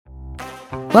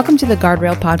Welcome to the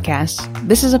Guardrail Podcast.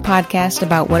 This is a podcast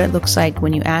about what it looks like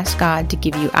when you ask God to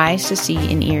give you eyes to see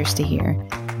and ears to hear.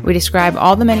 We describe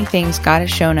all the many things God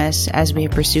has shown us as we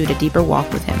have pursued a deeper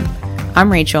walk with Him. I'm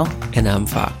Rachel. And I'm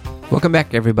Fa. Welcome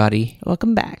back, everybody.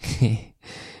 Welcome back.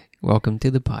 Welcome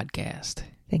to the podcast.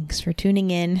 Thanks for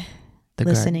tuning in,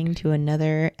 listening to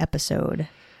another episode.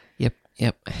 Yep.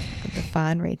 Of the Fa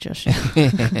and Rachel Show.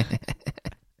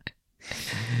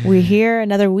 We're here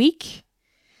another week.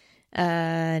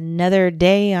 Another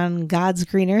day on God's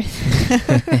green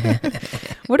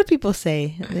earth. What do people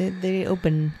say? They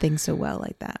open things so well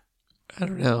like that. I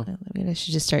don't know. I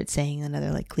should just start saying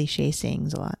another like cliche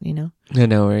sayings a lot, you know? I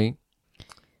know, right?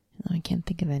 I can't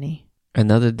think of any.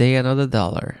 Another day, another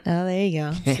dollar. Oh, there you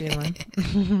go. That's a good one.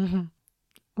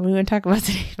 What are we going to talk about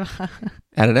today?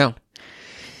 I don't know.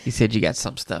 You said you got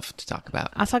some stuff to talk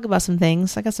about. I'll talk about some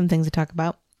things. I got some things to talk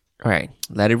about. All right,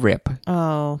 let it rip.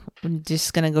 Oh, I'm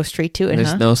just going to go straight to it,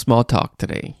 There's no small talk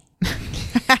today.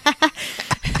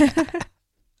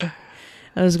 I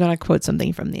was going to quote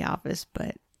something from The Office,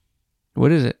 but...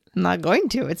 What is it? I'm not going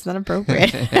to. It's not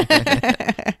appropriate.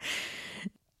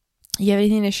 You have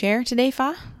anything to share today,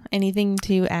 Fa? Anything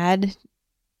to add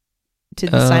to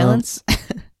the silence? I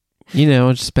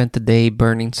just spent the day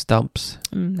burning stumps.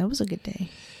 That was a good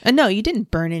day. No, you didn't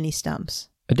burn any stumps.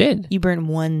 I did. You burned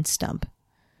one stump.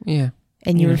 Yeah.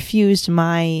 And you refused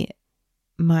my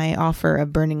offer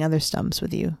of burning other stumps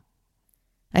with you.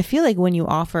 I feel like when you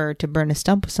offer to burn a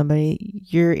stump with somebody,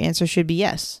 your answer should be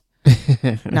yes.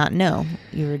 Not no.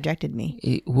 You rejected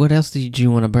me. What else did you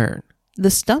want to burn?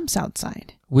 The stumps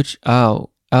outside. Which,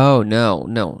 no.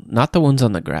 Not the ones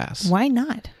on the grass. Why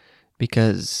not?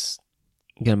 Because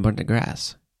you're going to burn the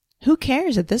grass. Who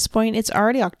cares at this point? It's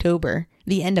already October.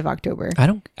 The end of October.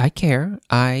 I care.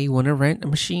 I want to rent a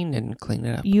machine and clean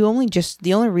it up.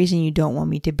 The only reason you don't want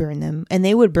me to burn them, and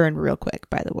they would burn real quick,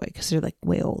 by the way, because they're like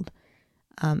way old,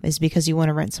 is because you want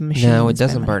to rent some machines. No, it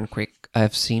doesn't burn quick.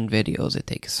 I've seen videos. It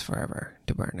takes forever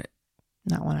to burn it.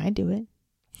 Not when I do it.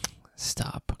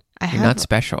 Stop. You're not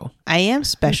special. I am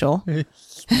special.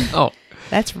 Oh.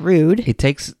 That's rude.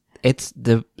 It's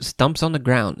the stumps on the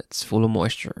ground. It's full of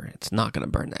moisture. It's not going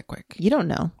to burn that quick. You don't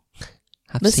know.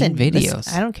 I've seen videos.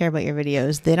 Listen, I don't care about your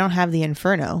videos. They don't have the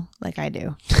Inferno like I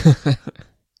do.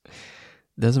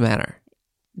 Doesn't matter.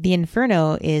 The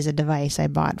Inferno is a device I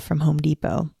bought from Home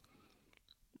Depot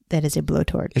that is a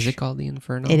blowtorch. Is it called the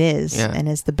Inferno? It is. Yeah. And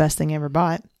it's the best thing I ever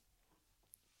bought.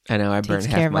 I know. I burned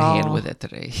half my hand with it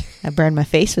today. I burned my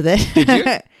face with it. Did you?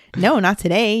 No, not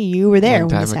today. You were there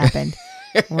when this happened.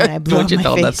 When I blew up my face. Don't you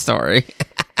tell that story?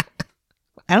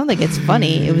 I don't think it's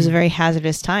funny. It was a very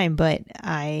hazardous time, but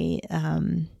okay,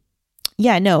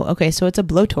 so it's a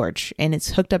blowtorch, and it's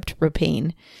hooked up to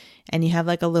propane, and you have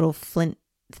like a little flint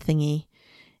thingy,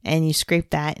 and you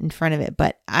scrape that in front of it.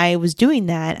 But I was doing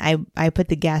that. I put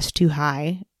the gas too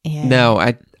high. And no,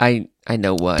 I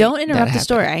know what. Don't interrupt the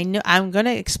story. I know I'm going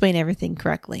to explain everything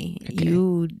correctly. Okay.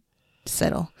 You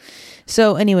settle.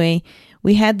 So anyway,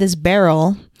 we had this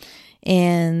barrel,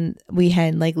 and we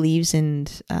had like leaves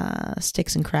and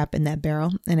sticks and crap in that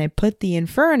barrel. And I put the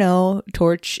Inferno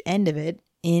torch end of it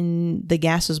in, the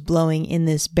gas was blowing in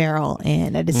this barrel,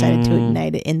 and I decided to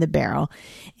ignite it in the barrel.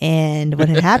 And what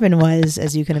had happened was,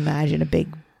 as you can imagine, a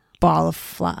big ball of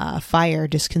fire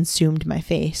just consumed my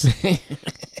face.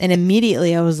 And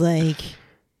immediately I was like,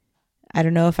 I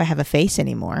don't know if I have a face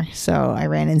anymore. So I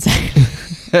ran inside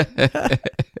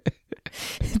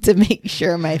to make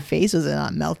sure my face was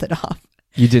not melted off.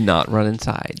 You did not run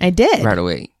inside. I did. Right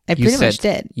away. I pretty much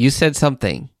did. You said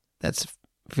something that's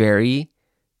very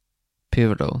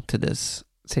pivotal to this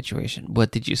situation.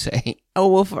 What did you say? Oh,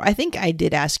 well, I think I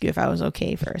did ask you if I was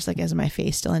okay first, like, is my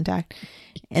face still intact?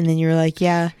 And then you were like,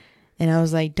 yeah. And I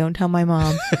was like, don't tell my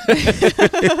mom. And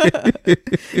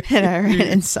I ran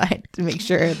inside to make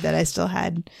sure that I still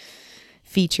had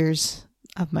features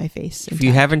of my face intact. If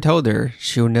you haven't told her,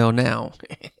 she'll know now.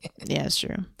 Yeah, it's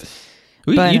true.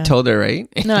 But, you told her, right?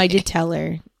 No, I did tell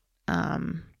her.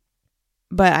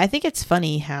 But I think it's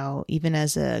funny how even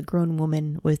as a grown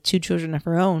woman with 2 children of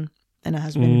her own and a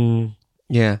husband.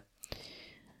 Yeah.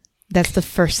 That's the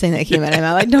first thing that came out of my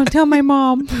mouth. Like, don't tell my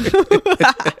mom.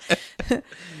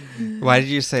 Why did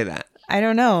you say that? I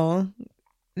don't know.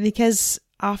 Because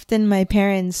often my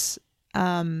parents,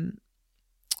 I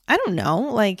don't know,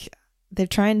 like, they're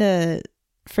trying to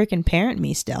freaking parent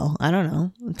me still. I don't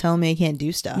know. Telling me I can't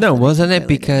do stuff. No, wasn't it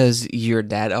because your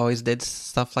dad always did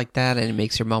stuff like that and it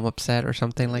makes your mom upset or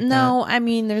something like that? No, I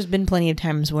mean, there's been plenty of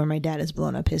times where my dad has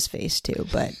blown up his face too,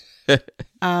 but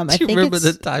I think remember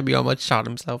the time he almost shot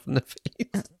himself in the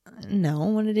face? No,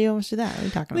 when did he almost do that? What are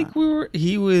you talking about?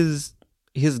 He was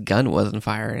his gun wasn't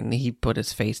firing, and he put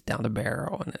his face down the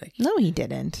barrel. And like, No, he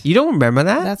didn't. you don't remember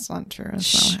that? That's not true.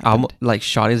 That's not what happened. Like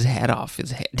shot his head off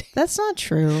his head. That's not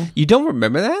true. You don't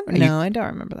remember that? No, I don't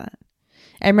remember that.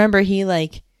 I remember he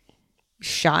like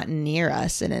shot near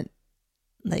us, and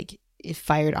it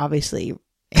fired obviously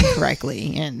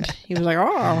incorrectly, and he was like,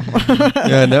 "Oh,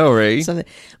 Yeah, I know, right? Something.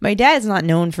 My dad's not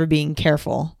known for being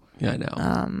careful. Yeah, I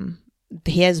know.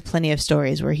 He has plenty of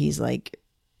stories where he's like,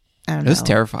 I don't know, It was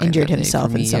terrifying injured that day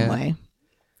himself for me, in some yeah. way.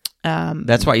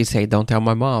 That's why you say don't tell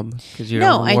my mom, because you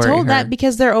No, don't I worry told her. that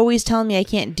because they're always telling me I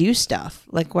can't do stuff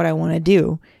like what I want to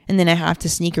do, and then I have to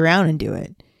sneak around and do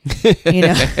it. You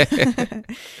know,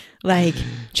 like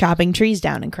chopping trees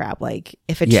down and crap. Like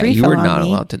if a tree you fell were on not me,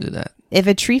 allowed to do that. if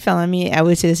a tree fell on me, I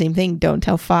would say the same thing. Don't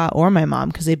tell Fa or my mom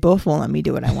because they both won't let me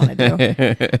do what I want to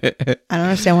do. I don't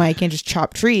understand why I can't just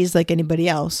chop trees like anybody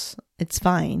else. It's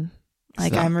fine.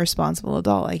 Like I'm a responsible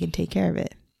adult. I can take care of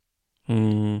it.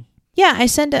 Mm. Yeah, I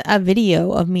sent a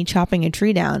video of me chopping a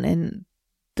tree down, and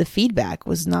the feedback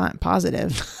was not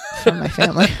positive from my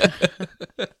family.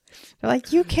 They're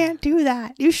like, you can't do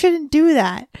that. You shouldn't do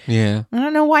that. Yeah. I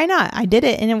don't know why not. I did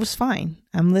it, and it was fine.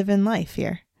 I'm living life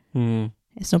here. Mm.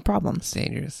 It's no problems. It's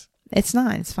dangerous. It's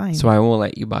not. It's fine. So I won't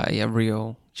let you buy a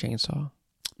real chainsaw.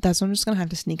 That's what I'm just going to have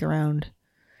to sneak around.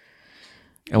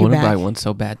 I want to back. buy one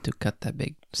so bad to cut that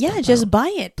big stuff Yeah, just out.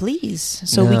 buy it, please,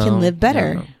 so we can live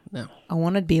better. No. I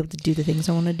want to be able to do the things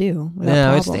I want to do without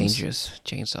No, it's problems. dangerous.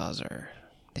 Chainsaws are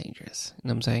dangerous. You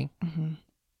know what I'm saying? Mm-hmm.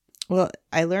 Well,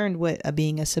 I learned what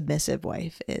being a submissive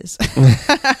wife is,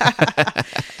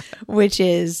 which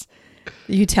is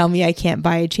you tell me I can't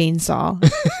buy a chainsaw.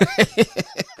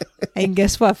 And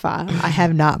guess what, Fa? I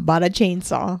have not bought a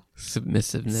chainsaw.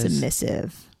 Submissiveness.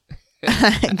 Submissive.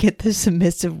 I get the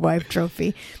submissive wife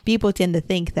trophy. People tend to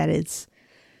think that it's,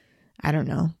 I don't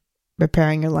know,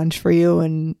 preparing your lunch for you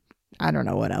and I don't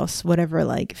know what else, whatever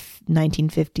like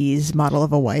 1950s model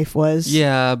of a wife was.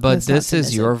 Yeah, but That's not this is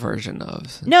submissive. your version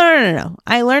of... No.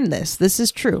 I learned this. This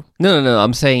is true. No.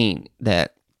 I'm saying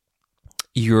that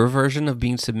your version of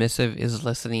being submissive is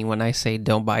listening when I say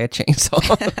don't buy a chainsaw.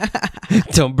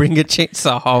 Don't bring a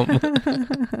chainsaw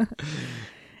home.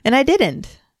 And I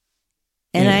didn't.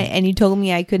 And Yeah. and you told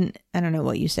me I couldn't, I don't know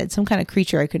what you said, some kind of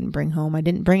creature I couldn't bring home. I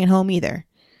didn't bring it home either.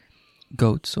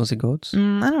 Goats. Was it goats? I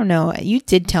don't know. You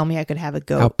did tell me I could have a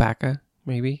goat. Alpaca,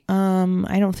 maybe?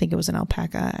 I don't think it was an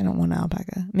alpaca. I don't want an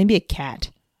alpaca. Maybe a cat.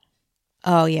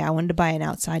 Oh yeah, I wanted to buy an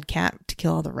outside cat to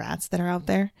kill all the rats that are out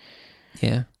there.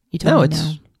 Yeah. You told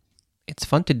me It's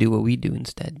fun to do what we do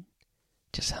instead.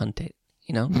 Just hunt it,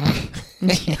 you know?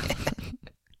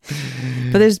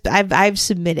 But I've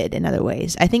submitted in other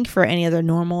ways. I think for any other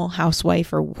normal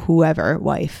housewife or whoever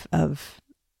wife of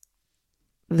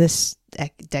this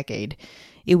decade,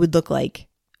 it would look like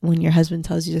when your husband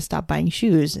tells you to stop buying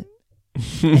shoes and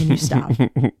you stop.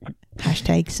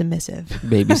 Hashtag submissive.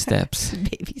 Baby steps.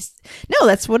 Babies. No,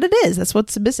 that's what it is. That's what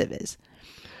submissive is.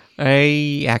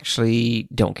 I actually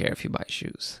don't care if you buy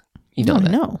shoes. You know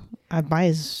that. No. I buy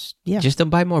Just don't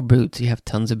buy more boots. You have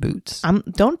tons of boots.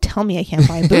 Don't tell me I can't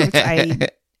buy boots.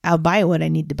 I'll buy what I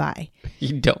need to buy.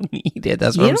 You don't need it.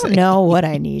 That's what You I'm don't saying. know what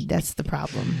I need. That's the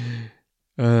problem.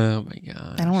 Oh my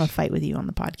god. I don't want to fight with you on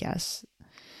the podcast.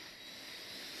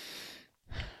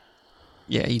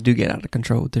 Yeah, you do get out of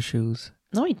control with the shoes.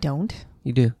 No, I don't.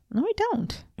 You do. No, I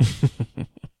don't.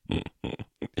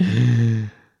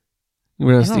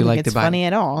 What else I do you don't like think to it's buy? funny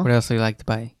at all. What else do you like to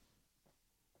buy?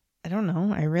 I don't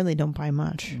know. I really don't buy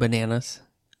much. Bananas.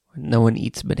 No one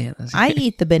eats bananas. I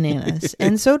eat the bananas,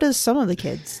 and so does some of the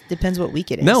kids. Depends what week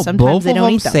it is. No, Sometimes both they of don't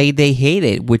them eat them. say they hate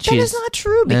it, which That is not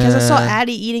true because I saw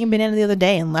Addie eating a banana the other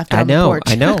day and left it I on the know, porch.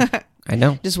 I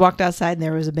know. Just walked outside and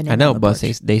there was a banana. I know, on the but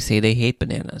porch. they say they hate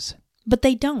bananas. But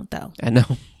they don't though. I know.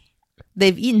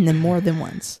 They've eaten them more than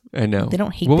once. I know. They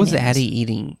don't hate What was bananas. Addie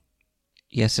eating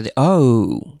yesterday?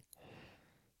 Oh,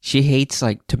 she hates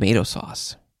like tomato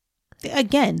sauce.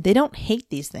 Again, they don't hate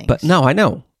these things. But no, I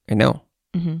know.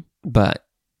 Mm-hmm. But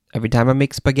every time I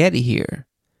make spaghetti here,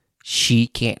 she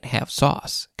can't have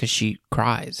sauce because she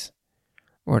cries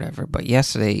or whatever. But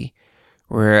yesterday,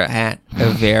 we're at a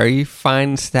very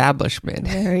fine establishment.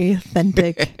 Very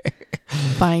authentic,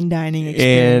 fine dining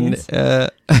And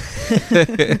experience.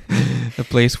 a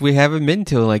place we haven't been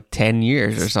to in like 10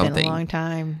 years or It's something. been a long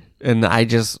time. And I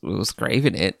just was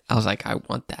craving it. I was like, I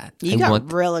want that. You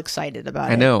got real excited about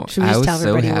it. I know. Should we I just was tell so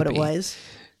everybody what it happy. was?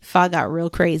 Fa got real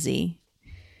crazy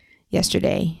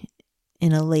yesterday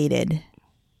and elated.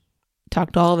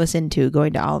 Talked all of us into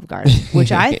going to Olive Garden,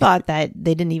 which I thought that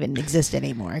they didn't even exist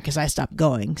anymore because I stopped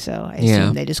going. So I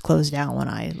assumed they just closed down when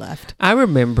I left. I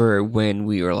remember when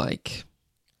we were like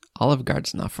Olive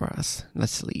Garden's not for us.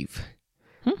 Let's leave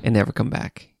and never come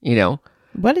back.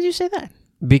 Why did you say that?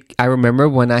 I remember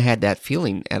when I had that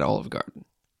feeling at Olive Garden.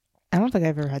 I don't think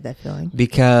I've ever had that feeling.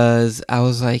 Because I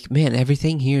was like, man,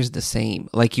 everything here is the same.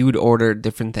 Like, you would order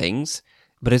different things,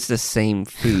 but it's the same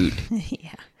food.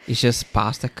 Yeah. It's just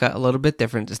pasta cut a little bit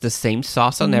different. It's the same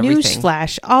sauce on everything.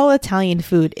 Newsflash, all Italian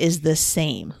food is the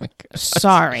same.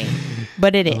 Sorry,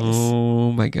 but it is.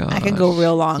 Oh, my God. I could go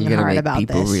real long and hard about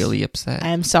people this. really upset.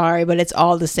 I'm sorry, but it's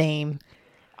all the same.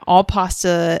 All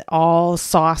pasta, all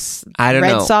sauce. I don't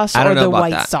know. Red sauce I don't or know the about white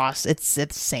that. sauce. It's the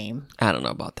same. I don't know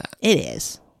about that. It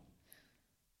is.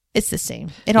 It's the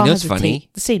same. It all has the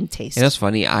same taste. You know what's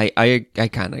funny? I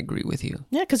kind of agree with you.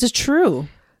 Yeah, because it's true.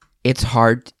 It's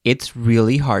hard. It's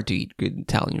really hard to eat good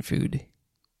Italian food.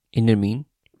 You know what I mean?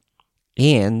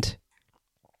 And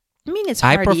it's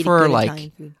hard to eat good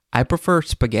Italian food. I prefer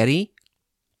spaghetti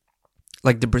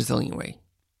like the Brazilian way.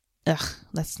 Ugh,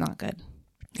 that's not good.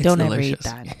 It's Don't delicious.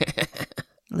 ever eat that.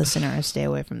 Listeners, stay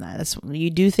away from that. You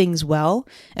do things well.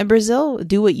 In Brazil,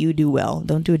 do what you do well.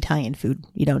 Don't do Italian food.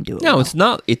 You don't do it No, well. it's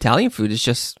not Italian food. It's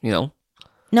just, No,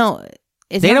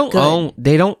 it's they not good.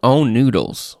 They don't own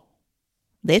noodles.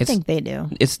 They think they do.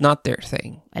 It's not their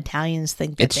thing. Italians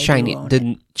think that It's they Chinese. do own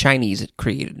The Chinese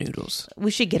created noodles.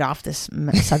 We should get off this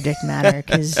subject matter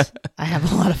because I have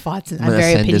a lot of thoughts. And I'm I'm gonna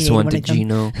very send this one opinionated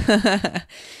to when it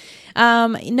comes. Gino.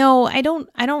 No, I don't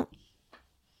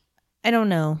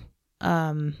know.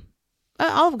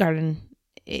 Olive Garden.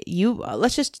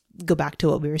 Let's just go back to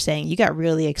what we were saying. You got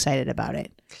really excited about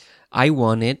it. I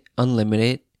wanted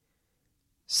unlimited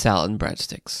salad and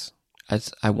breadsticks.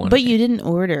 I wanted. But you didn't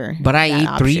order. But I that ate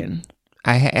option.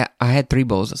 3. I had 3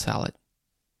 bowls of salad.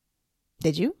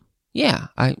 Did you? Yeah,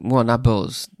 not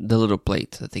bowls, the little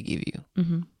plates that they give you.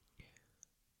 Mm-hmm.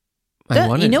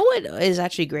 I You know what is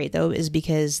actually great though is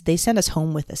because they sent us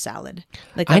home with a salad.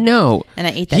 I know. And I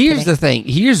ate that. Here's today. the thing.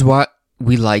 Here's what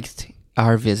we liked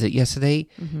our visit yesterday.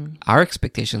 Mm-hmm. Our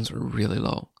expectations were really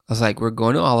low. I was like, we're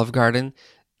going to Olive Garden.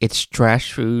 It's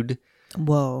trash food.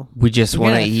 Whoa. We just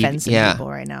want to eat. Yeah. People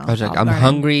right now. I was like, Olive I'm Garden.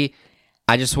 hungry.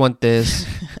 I just want this.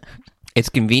 It's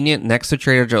convenient next to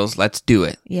Trader Joe's. Let's do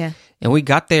it. Yeah. And we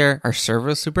got there. Our server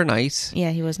was super nice.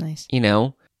 Yeah, he was nice.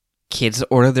 Kids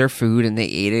ordered their food and they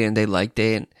ate it and they liked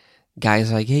it. And guys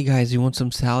like, hey guys, you want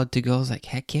some salad to go? I was like,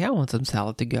 heck yeah, I want some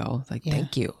salad to go. I was like,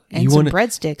 thank you. And you some want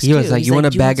breadsticks. He was too. like, He's you want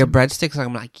a "Do bag of some-" breadsticks?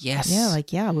 I'm like, yes.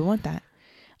 Yeah, we want that.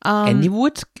 And it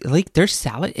would their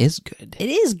salad is good. It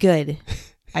is good.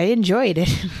 I enjoyed it.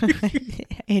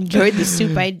 I enjoyed the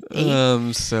soup I ate.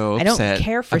 I'm so I don't upset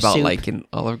care for about soup. liking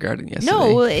Olive Garden yesterday.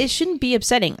 No, it shouldn't be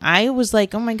upsetting. I was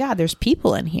like, oh my God, there's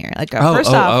people in here. Like, when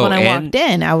I walked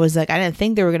in, I was like, I didn't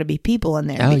think there were going to be people in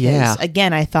there. Oh, because, yeah.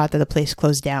 again, I thought that the place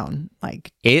closed down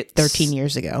like 13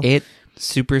 years ago. It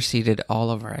superseded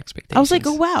all of our expectations. I was like,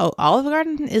 oh wow, Olive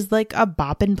Garden is like a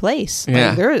bopping place.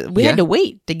 Like, Yeah. we had to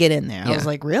wait to get in there. I Yeah. was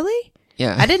like, really?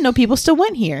 Yeah. I didn't know people still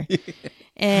went here.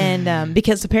 And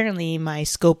because apparently my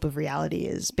scope of reality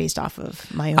is based off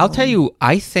of my own. I'll tell you,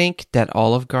 I think that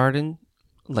Olive Garden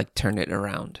turned it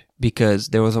around because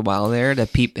there was a while there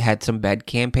that people had some bad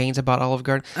campaigns about Olive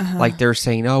Garden. Like they're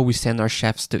saying, oh, we send our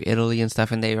chefs to Italy and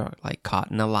stuff, and they were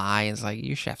caught in a lie. It's like,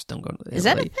 your chefs don't go to Italy. Is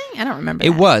that a thing? I don't remember.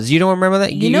 It that. was. You don't remember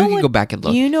that? You know can what- go back and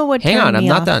look. You know what? Hang turned on, I'm me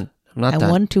not off? done. I'm not I done.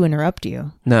 want to interrupt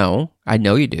you. No, I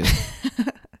know you do.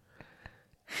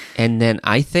 And then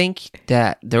I think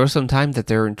that there was some time that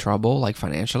they're in trouble,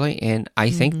 financially, and I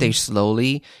think they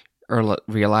slowly are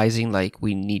realizing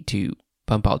we need to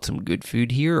pump out some good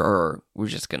food here, or we're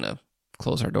just gonna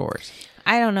close our doors.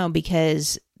 I don't know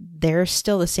because they're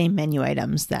still the same menu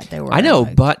items that they were. I know,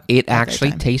 but it at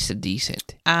actually their time. tasted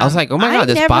decent. I was like, oh my I god,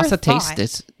 this never pasta thought tastes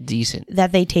this decent.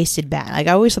 that they tasted bad.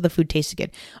 I always thought the food tasted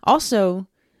good. Also,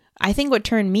 I think what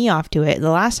turned me off to it,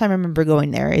 the last time I remember going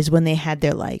there is when they had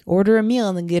their order a meal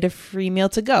and then get a free meal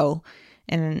to go.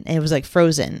 And it was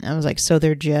frozen. I was like, so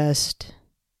they're just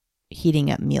heating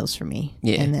up meals for me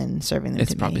and then serving them It's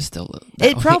to probably me. still that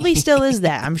It way. probably still is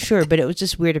that, I'm sure, but it was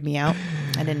just weirded me out.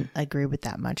 I didn't agree with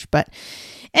that much. But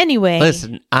anyway.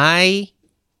 Listen, I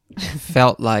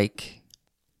felt like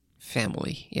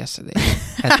family yesterday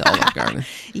at the Olive Garden.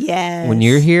 Yes. When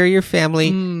you're here, your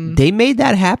family, they made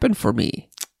that happen for me.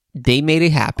 They made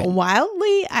it happen.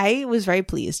 Wildly, I was very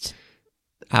pleased.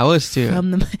 I was too.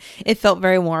 It felt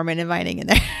very warm and inviting in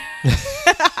there.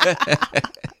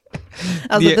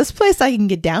 I was like, this place I can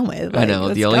get down with. I know.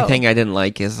 let's The only go. thing I didn't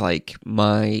like is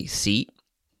my seat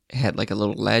had a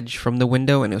little ledge from the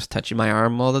window and it was touching my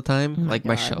arm all the time, my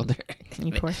my God. shoulder.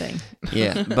 You poor thing.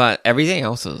 Yeah, but everything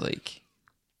else was it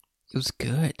was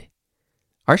good.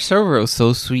 Our server was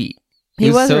so sweet. He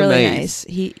was so really nice.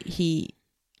 He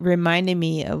reminded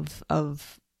me of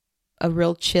a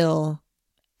real chill.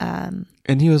 And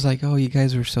he was like, "Oh, you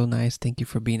guys were so nice. Thank you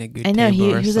for being a good." I know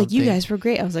table he was like, "You something." guys were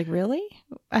great." I was like, "Really?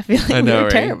 I feel like I we know, were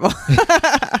right? terrible."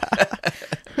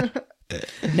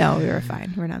 No, we were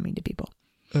fine. We're not mean to people.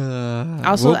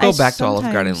 Also, we'll go I back to Olive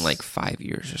Garden in sometimes- like 5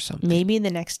 years or something. Maybe in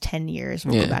the next 10 years,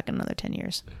 we'll Yeah. go back another 10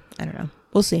 years. I don't know.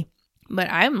 We'll see. But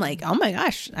I'm like, oh my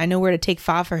gosh, I know where to take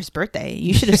Fa for his birthday.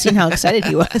 You should have seen how excited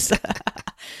he was.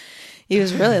 He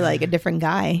was really like a different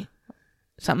guy.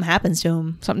 Something happens to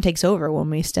him. Something takes over when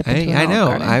we step into Hey, an I Olive know.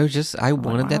 Garden. I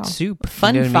wanted wow. that soup.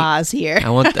 Fun You know what I mean? Fa's here. I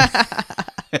want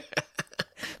the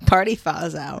Party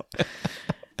Fa's out.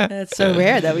 It's so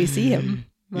rare that we see him.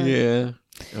 But yeah.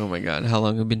 Oh my God, how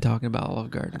long have we been talking about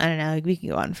Olive Garden? I don't know. We can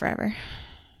go on forever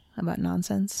about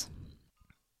nonsense.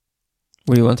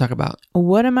 What do you want to talk about?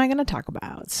 What am I going to talk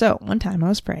about? So one time I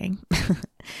was praying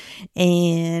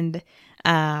and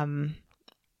I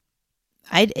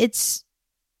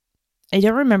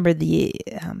don't remember the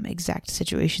exact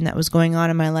situation that was going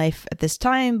on in my life at this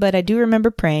time, but I do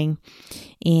remember praying,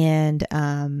 and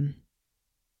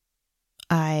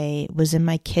I was in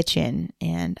my kitchen,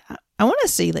 and I want to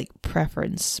say like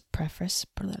preference,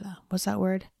 what's that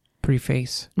word?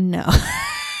 Preface. No,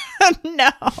 no.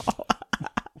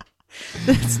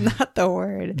 That's not the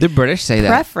word. The British say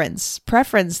that.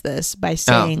 Preference this by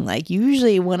saying like,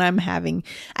 usually when I'm having,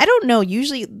 I don't know,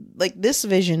 usually like this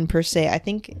vision per se, I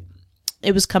think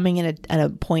it was coming in at a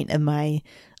point in my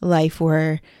life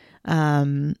where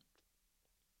I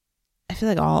feel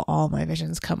like all my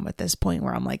visions come with this point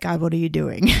where I'm like, God, what are you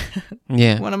doing?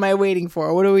 Yeah. What am I waiting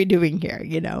for? What are we doing here?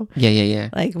 You know? Yeah.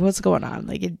 Like, what's going on?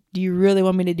 Like, do you really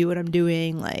want me to do what I'm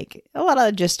doing? Like, a lot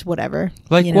of just whatever.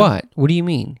 Like you know? what? What do you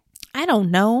mean? I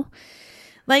don't know.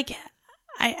 Like,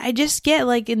 I just get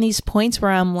like in these points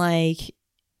where I'm like,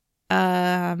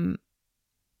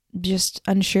 just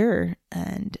unsure,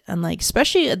 and like,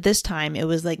 especially at this time, it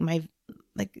was like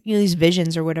these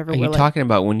visions or whatever. Are you were talking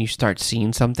about when you start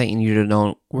seeing something and you don't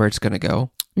know where it's going to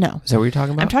go? No, Is that what you're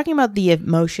talking about? I'm talking about the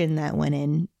emotion that went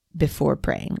in before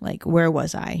praying. Like, where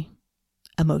was I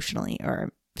emotionally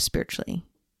or spiritually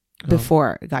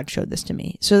before God showed this to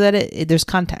me? So that there's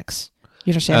context.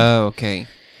 You understand? Oh, okay. I'm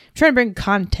trying to bring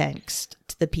context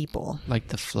to the people. Like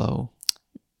the flow.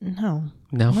 No.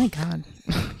 No. Oh my God.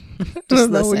 Just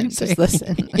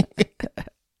listen.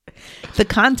 The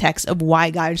context of why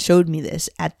God showed me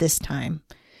this at this time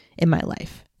in my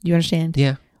life. Do you understand?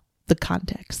 Yeah. The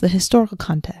context, the historical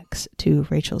context to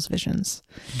Rachel's visions.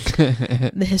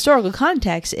 The historical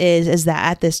context is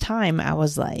that at this time I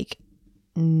was like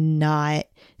not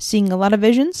seeing a lot of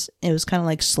visions. It was kind of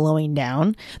like slowing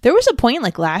down. There was a point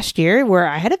like last year where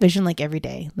I had a vision like every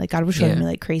day. Like God was showing me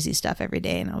like crazy stuff every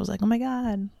day, and I was like, oh my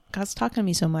God, God's talking to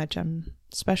me so much. I'm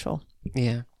special.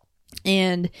 Yeah.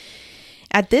 And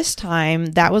at this time,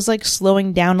 that was like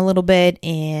slowing down a little bit,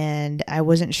 and I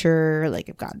wasn't sure like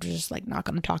if God was just like not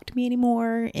going to talk to me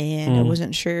anymore, and I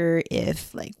wasn't sure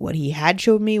if like what he had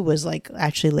showed me was like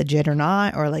actually legit or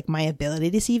not, or like my ability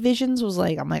to see visions was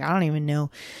like, I'm like, I don't even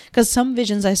know, because some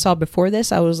visions I saw before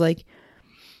this, I was like,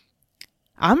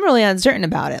 I'm really uncertain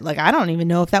about it. Like, I don't even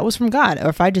know if that was from God or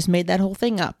if I just made that whole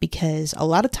thing up, because a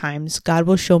lot of times God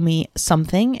will show me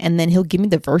something and then he'll give me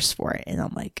the verse for it, and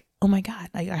I'm like, oh my God,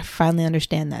 like I finally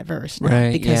understand that verse now,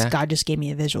 right, because yeah. God just gave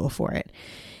me a visual for it.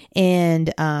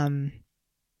 And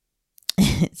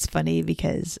it's funny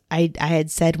because I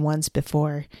had said once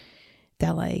before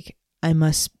that like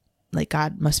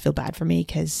God must feel bad for me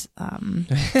because and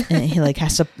he like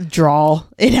has to draw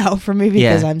it out for me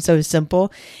because I'm so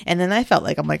simple. And then I felt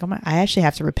like I actually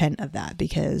have to repent of that,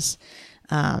 because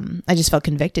I just felt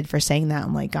convicted for saying that.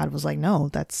 I'm like, God was like, no,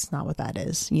 that's not what that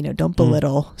is. You know, don't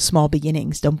belittle small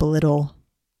beginnings. Don't belittle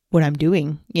what I'm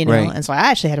doing, you know? Right. And so I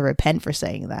actually had to repent for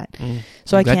saying that.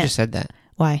 So I'm I glad can't. you said that.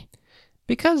 Why?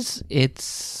 Because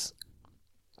it's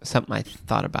something I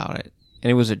thought about it. And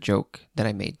it was a joke that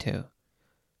I made too.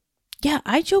 Yeah,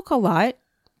 I joke a lot.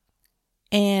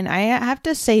 And I have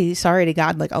to say sorry to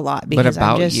God like a lot, But because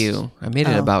about you. I made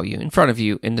it Oh. about you in front of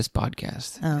you in this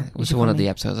podcast. Oh, It was you one call of the me.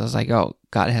 episodes. I was like, oh,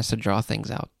 God has to draw things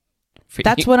out. for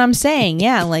That's you. what I'm saying.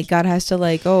 Yeah, like God has to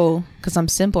like, oh, because I'm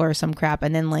simple or some crap.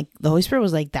 And then like the Holy Spirit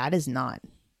was like, that is not.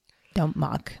 Don't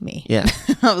mock me. Yeah.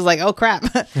 I was like, oh crap.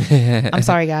 I'm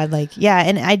sorry, God. Like, yeah.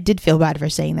 And I did feel bad for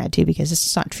saying that too, because it's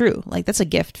just not true. Like, that's a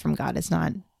gift from God. It's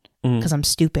not because I'm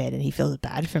stupid and he feels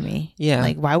bad for me. Yeah.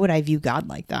 Like, why would I view God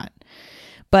like that?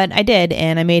 But I did,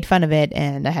 and I made fun of it,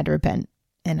 and I had to repent,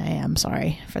 and I am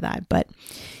sorry for that. But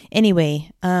anyway,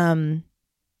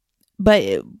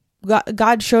 but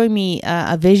God showing me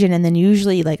a vision, and then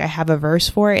usually like I have a verse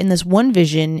for it. In this one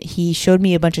vision, he showed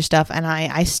me a bunch of stuff, and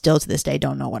I still to this day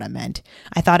don't know what I meant.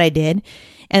 I thought I did,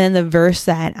 and then the verse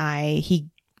that I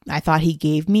thought he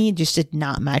gave me just did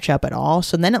not match up at all.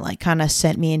 So then it like kind of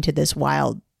sent me into this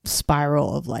wild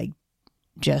spiral of like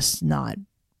just not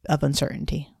of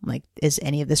uncertainty. Like, is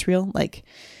any of this real? Like,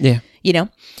 Yeah. you know?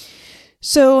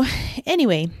 So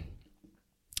anyway,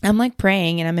 I'm like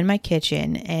praying and I'm in my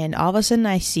kitchen, and all of a sudden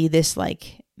I see this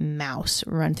like mouse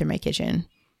run through my kitchen.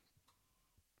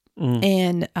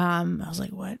 And I was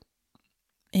like, what?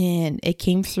 And it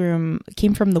came from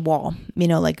the wall, you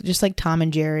know, like just like Tom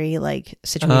and Jerry like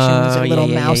situations, a little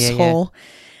mouse hole.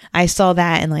 I saw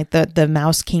that, and like the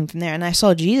mouse came from there, and I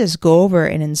saw Jesus go over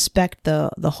and inspect the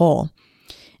hole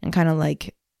and kind of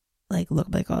like look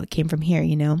like, oh, it came from here,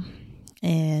 you know.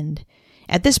 And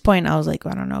at this point I was like,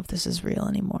 well, I don't know if this is real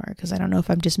anymore, because I don't know if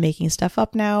I'm just making stuff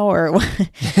up now or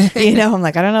you know, I'm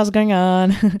like, I don't know what's going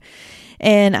on.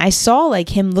 And I saw like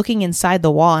him looking inside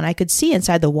the wall, and I could see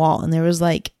inside the wall, and there was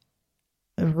like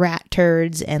rat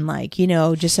turds and like, you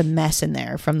know, just a mess in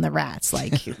there from the rats.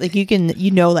 Like you can, you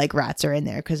know, like rats are in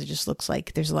there because it just looks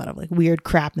like there's a lot of like weird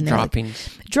crap in there.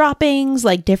 Droppings,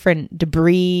 like different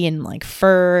debris and like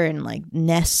fur and like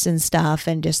nests and stuff,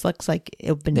 and just looks like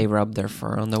it been. They rub their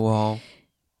fur on the wall.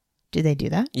 Did they do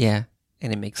that? Yeah,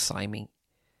 and it makes slimy.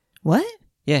 What?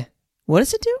 Yeah. What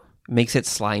does it do? It makes it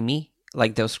slimy.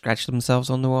 Like they'll scratch themselves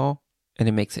on the wall, and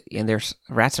it makes it. And there's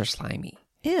rats are slimy.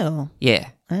 Ew. Yeah.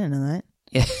 I didn't know that.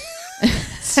 Yeah.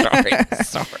 Sorry.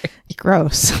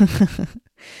 Gross.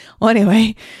 Well,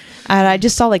 anyway, I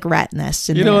just saw like rat nests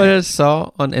in there. You know what I just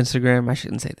saw on Instagram? I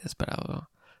shouldn't say this, but I will.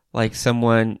 Like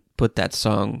someone put that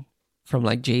song from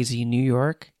like Jay-Z, New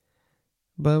York.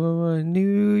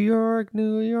 New York,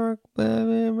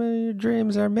 your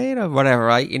dreams are made of whatever,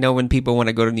 right? You know, when people want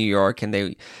to go to New York and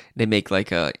they make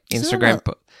like a Instagram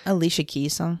Alicia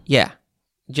Keys song. Yeah,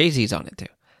 Jay-Z's on it too.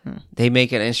 They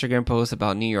make an Instagram post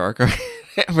about New York or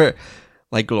whatever,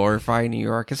 like glorifying New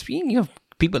York. Because you know,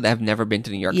 people that have never been to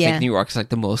New York think New York's like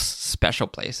the most special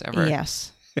place ever.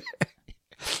 Yes.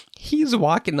 He's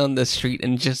walking on the street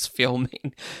and just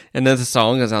filming, and then the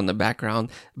song is on the background,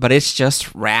 but it's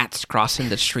just rats crossing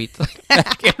the street like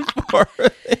back and forth.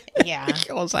 Yeah.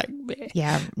 I was like, man,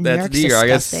 yeah, that's New York.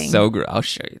 It's so gross. I'll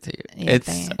show you to you. Yeah,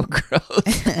 it's so gross.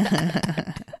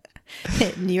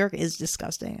 New York is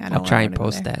disgusting. I'll try and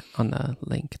post that on the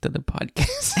link to the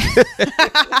podcast.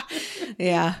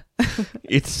 Yeah.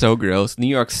 It's so gross. New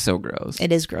York's so gross.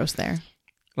 It is gross there.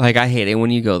 Like, I hate it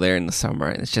when you go there in the summer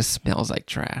and it just smells like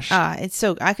trash. It's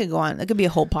so, I could go on. It could be a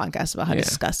whole podcast about how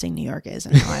disgusting New York is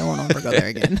and how I won't ever go there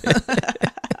again.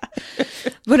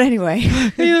 But anyway.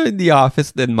 You know, in the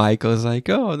office, then Michael's like,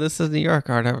 oh, this is New York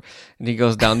or whatever. And he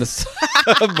goes down the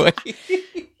subway.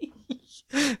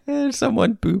 There's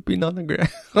someone pooping on the ground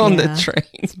on the train.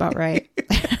 That's about right.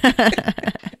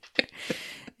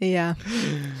 Yeah.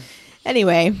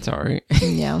 Anyway. Sorry.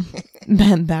 Yeah.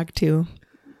 Back to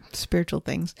spiritual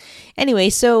things. Anyway,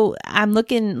 so I'm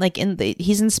looking like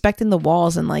he's inspecting the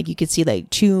walls, and like you could see like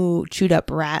chewed up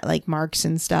rat like marks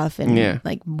and stuff, and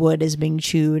like wood is being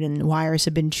chewed and wires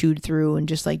have been chewed through, and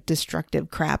just like destructive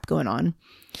crap going on.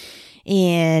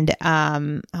 And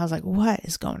I was like, what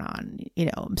is going on? You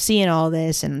know, I'm seeing all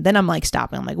this, and then I'm like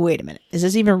stopping. I'm like, wait a minute, is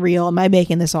this even real? Am I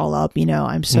making this all up? You know,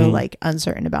 I'm so like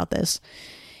uncertain about this.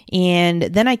 And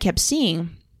then I kept seeing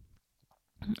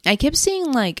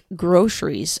like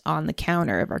groceries on the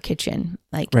counter of our kitchen.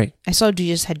 Like I saw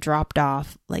Jesus had dropped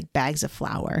off like bags of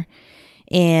flour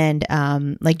and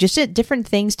like just different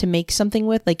things to make something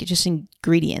with, like just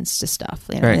ingredients to stuff.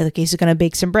 You know, like he's going to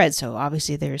bake some bread, so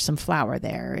obviously there's some flour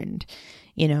there, and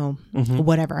you know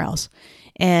whatever else.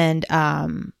 And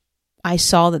I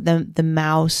saw that the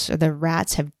mouse or the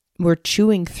rats were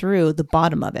chewing through the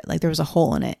bottom of it. Like there was a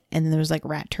hole in it, and then there was like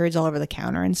rat turds all over the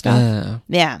counter and stuff.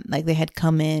 Yeah, like they had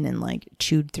come in and like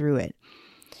chewed through it.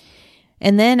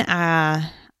 And then I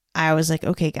was like,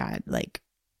 okay, God, like,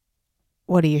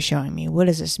 what are you showing me? What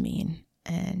does this mean?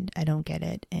 And I don't get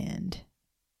it. And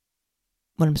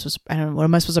what am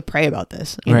I supposed to pray about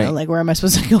this? You know, like where am I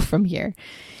supposed to go from here?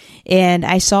 And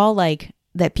I saw like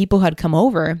that people had come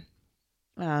over,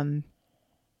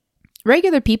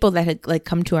 regular people that had like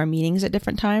come to our meetings at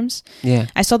different times. Yeah.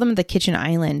 I saw them at the kitchen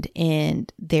island,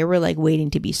 and they were like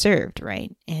waiting to be served.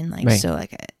 Right. And like, so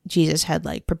like Jesus had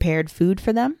like prepared food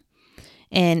for them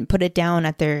and put it down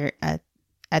at their, at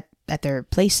their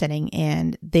place setting.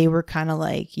 And they were kind of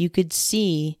like, you could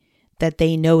see that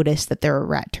they noticed that there were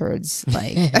rat turds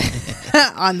like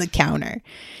on the counter.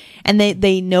 And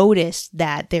they noticed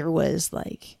that there was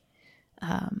like,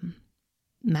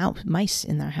 mice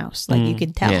in their house. Like you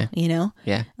could tell, yeah. you know?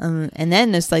 Yeah. And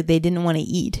then it's like they didn't want to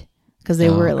eat because they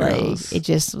were gross. like, it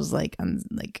just was like,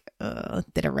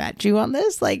 did a rat chew on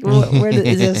this? Like, where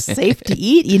is this safe to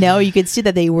eat? You know, you could see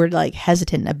that they were like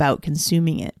hesitant about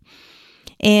consuming it.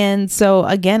 And so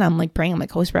again, I'm like praying. I'm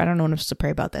like, Holy Spirit, I don't know what I'm supposed to pray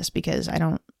about this because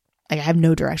I have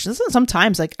no direction.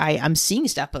 Sometimes like I'm seeing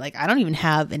stuff, but like I don't even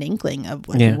have an inkling of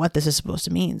like, what this is supposed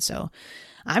to mean. So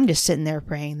I'm just sitting there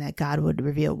praying that God would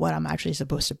reveal what I'm actually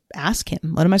supposed to ask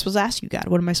him. What am I supposed to ask you, God?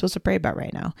 What am I supposed to pray about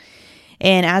right now?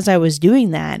 And as I was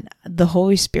doing that, the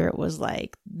Holy Spirit was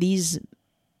like, these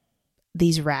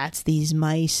rats, these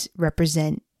mice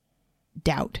represent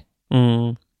doubt.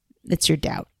 It's your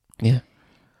doubt. Yeah.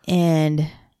 And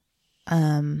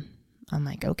I'm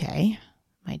like, okay,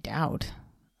 my doubt.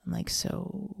 I'm like,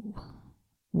 so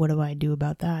what do I do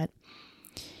about that?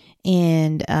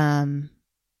 And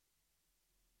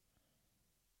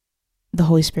the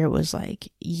Holy Spirit was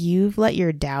like, you've let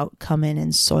your doubt come in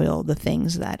and soil the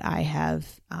things that I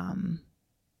have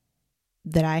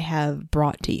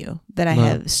brought to you, that I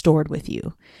have stored with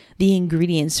you, the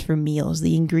ingredients for meals,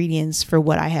 the ingredients for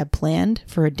what I have planned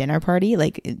for a dinner party,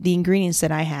 like the ingredients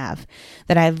that I have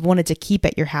that I've wanted to keep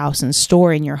at your house and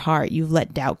store in your heart. You've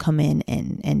let doubt come in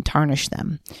and tarnish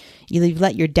them. You've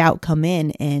let your doubt come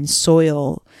in and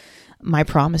soil my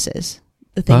promises.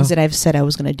 The things that I've said I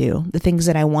was going to do, the things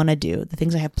that I want to do, the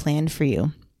things I have planned for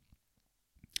you.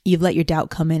 You've let your doubt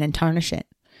come in and tarnish it.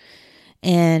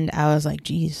 And I was like,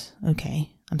 geez,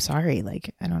 okay, I'm sorry.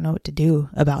 Like, I don't know what to do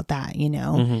about that, you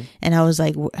know? And I was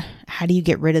like, how do you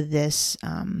get rid of this?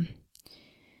 How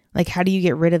do you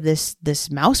get rid of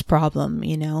this mouse problem,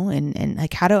 you know? And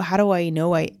like, how do I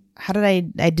know I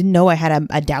didn't know I had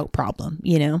a doubt problem,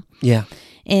 you know? Yeah.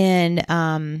 And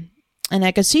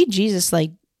I could see Jesus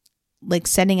like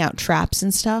setting out traps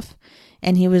and stuff.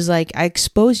 And he was like, I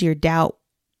expose your doubt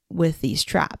with these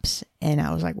traps. And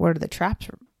I was like, what do the traps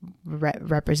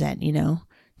represent, you know?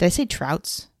 Did I say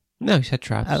trouts? No, you said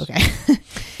traps. Oh, okay.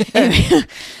 Anyway,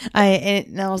 I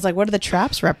was like, what do the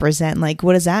traps represent? Like,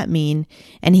 what does that mean?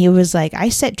 And he was like, I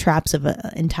set traps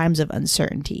in times of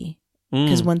uncertainty.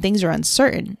 Because when things are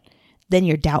uncertain, then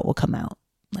your doubt will come out.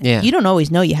 Like, you don't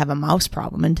always know you have a mouse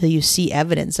problem until you see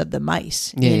evidence of the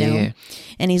mice, you know? Yeah.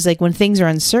 And he's like, when things are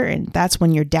uncertain, that's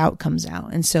when your doubt comes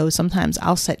out. And so sometimes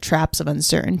I'll set traps of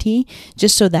uncertainty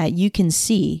just so that you can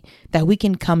see that we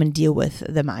can come and deal with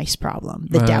the mice problem,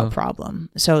 the doubt problem.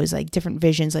 So it's like different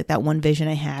visions, like that one vision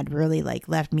I had really like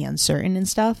left me uncertain and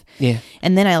stuff. Yeah.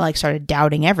 And then I like started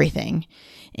doubting everything.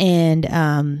 And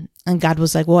God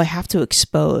was like, well, I have to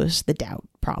expose the doubt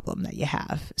problem that you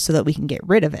have so that we can get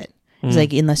rid of it. It's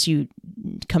like, unless you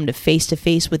come to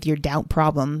face with your doubt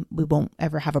problem, we won't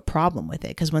ever have a problem with it.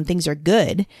 Because when things are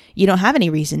good, you don't have any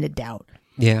reason to doubt.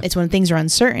 Yeah. It's when things are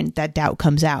uncertain that doubt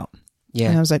comes out. Yeah.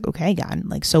 And I was like, okay, God,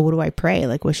 like, so what do I pray?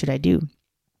 Like, what should I do?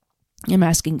 I'm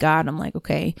asking God, I'm like,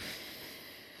 okay,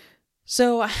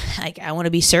 so like, I want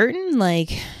to be certain,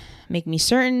 like, make me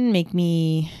certain, make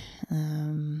me,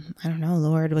 I don't know,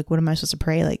 Lord, like, what am I supposed to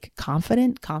pray? Like,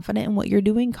 confident in what you're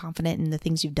doing, confident in the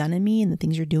things you've done in me and the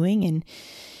things you're doing.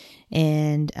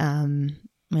 And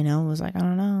you know, I was like, I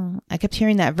don't know. I kept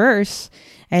hearing that verse.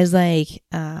 I was like,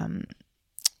 oh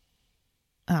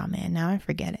man, now I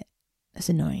forget it. That's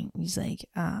annoying. He's like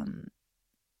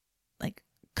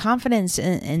confidence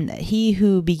in that he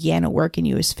who began a work in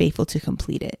you is faithful to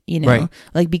complete it, you know, right.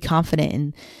 Like be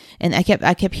confident. And I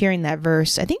kept hearing that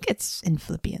verse. I think it's in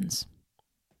Philippians.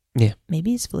 Yeah.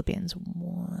 Maybe it's Philippians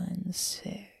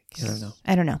 1:6.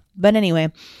 I don't know. But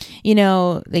anyway, you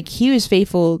know, like he was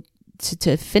faithful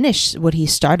to finish what he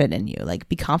started in you, like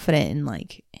be confident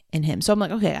in him. So I'm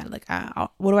like, okay, like,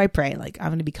 what do I pray? Like, I'm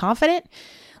going to be confident.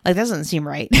 Like, that doesn't seem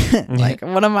right. Like,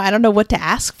 I don't know what to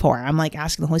ask for. I'm like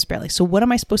asking the Holy Spirit, like, so what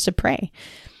am I supposed to pray?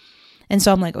 And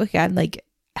so I'm like, okay, God, like,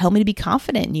 help me to be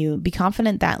confident in you. Be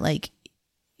confident that, like,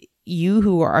 you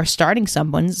who are starting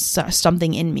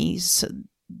something in me, so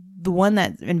the one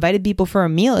that invited people for a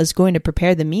meal is going to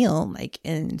prepare the meal, like,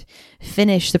 and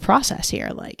finish the process here.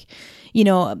 Like, you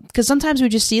know, because sometimes we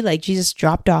just see like Jesus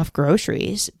dropped off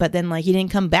groceries, but then like he didn't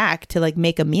come back to like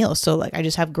make a meal. So like I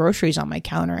just have groceries on my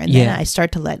counter, and then I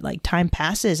start to let like time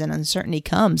passes and uncertainty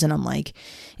comes, and I'm like,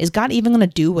 is God even going to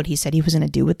do what he said he was going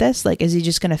to do with this? Like, is he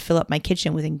just going to fill up my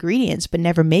kitchen with ingredients but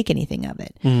never make anything of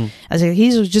it? I was like,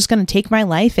 he's just going to take my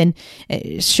life and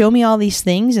show me all these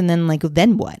things, and then like,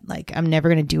 then what? Like, I'm never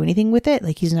going to do anything with it.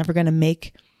 Like, he's never going to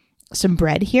make some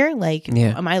bread here. Like,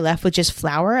 am I left with just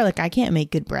flour? Like, I can't make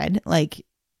good bread. Like,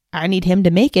 I need him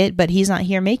to make it, but he's not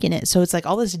here making it. So it's like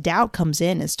all this doubt comes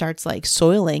in and starts like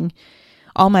soiling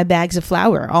all my bags of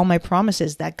flour, all my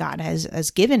promises that God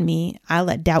has given me, I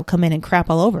let doubt come in and crap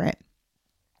all over it.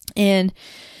 And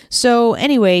so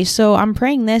anyway, so I'm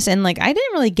praying this, and like I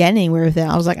didn't really get anywhere with it.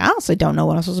 I was like, I honestly don't know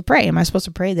what I'm supposed to pray. Am I supposed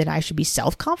to pray that I should be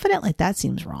self-confident? Like that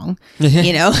seems wrong,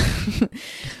 you know.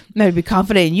 Maybe be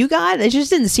confident in you, God. It just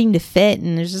didn't seem to fit,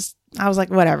 and I was like,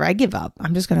 whatever. I give up.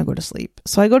 I'm just gonna go to sleep.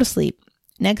 So I go to sleep.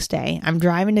 Next day, I'm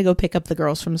driving to go pick up the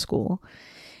girls from school,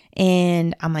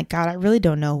 and I'm like, God, I really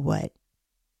don't know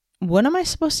what am I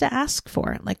supposed to ask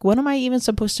for? Like, what am I even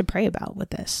supposed to pray about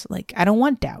with this? Like, I don't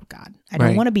want doubt, God. I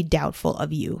don't want to be doubtful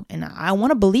of you. And I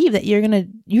want to believe that you're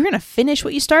going to finish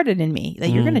what you started in me, that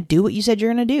you're going to do what you said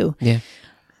you're going to do. Yeah.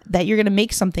 That you're going to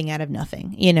make something out of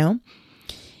nothing, you know?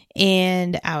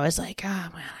 And I was like, oh,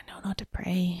 man, I don't know what to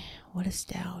pray. What is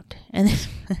doubt? And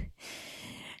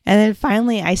then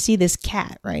finally I see this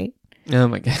cat, right? Oh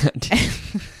my God.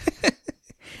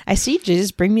 I see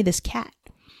Jesus bring me this cat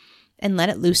and let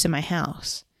it loose in my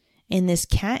house. And this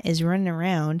cat is running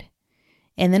around.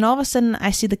 And then all of a sudden, I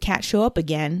see the cat show up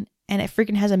again. And it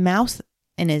freaking has a mouse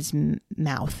in his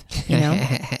mouth, you know?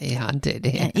 It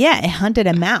hunted. Yeah, it hunted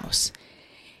a mouse.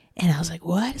 And I was like,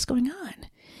 what is going on?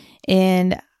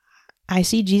 And I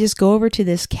see Jesus go over to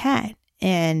this cat.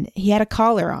 And he had a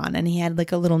collar on. And he had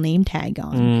like a little name tag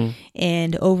on.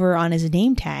 And over on his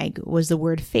name tag was the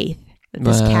word faith.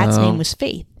 This cat's name was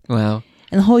Faith. Wow.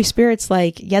 And the Holy Spirit's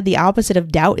like, yeah, the opposite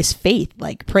of doubt is faith.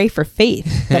 Like, pray for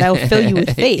faith, that I will fill you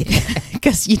with faith,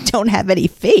 because you don't have any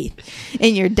faith.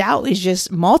 And your doubt is just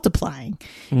multiplying,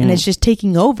 and it's just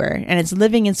taking over, and it's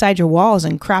living inside your walls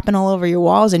and crapping all over your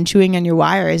walls and chewing on your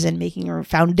wires and making your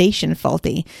foundation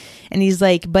faulty. And he's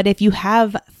like, but if you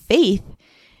have faith,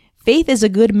 faith is a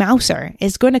good mouser.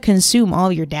 It's going to consume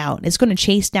all your doubt. It's going to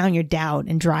chase down your doubt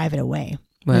and drive it away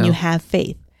when you have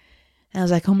faith. And I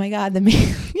was like, oh my God,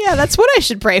 yeah, that's what I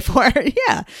should pray for.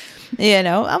 Yeah. You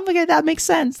know, I'm like, that makes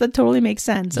sense. That totally makes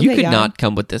sense. Okay, you could not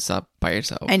come with this up by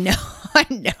yourself. I know.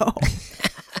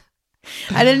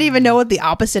 I didn't even know what the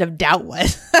opposite of doubt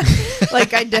was.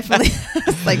 Like, I definitely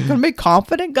was like, gonna be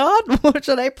confident, God? What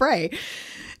should I pray?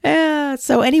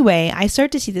 So anyway, I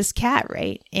start to see this cat,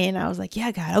 right? And I was like,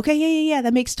 yeah, God. Okay, yeah.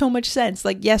 That makes so much sense.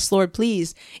 Like, yes, Lord,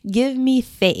 please give me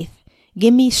faith.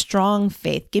 Give me strong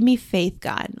faith. Give me faith,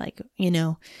 God. Like, you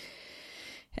know,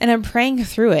 and I'm praying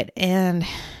through it. And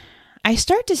I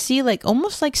start to see like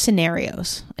almost like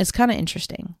scenarios. It's kind of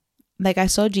interesting. Like I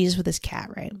saw Jesus with his cat,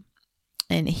 right?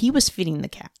 And he was feeding the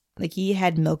cat. Like he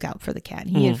had milk out for the cat.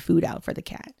 He had food out for the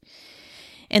cat.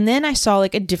 And then I saw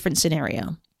like a different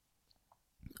scenario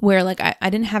where like I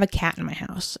didn't have a cat in my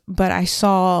house, but I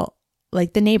saw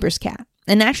like the neighbor's cat.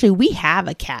 And actually, we have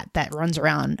a cat that runs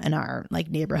around in our like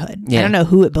neighborhood. Yeah. I don't know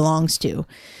who it belongs to,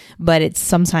 but it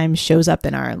sometimes shows up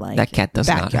in our like that cat does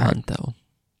backyard. Not hunt though.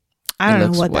 I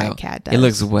don't know what that cat does. It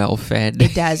looks well fed.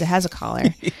 It does. It has a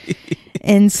collar.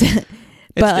 And so, it's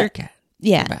their cat.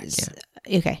 Yeah.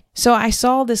 Okay. So I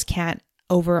saw this cat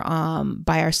over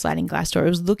by our sliding glass door. It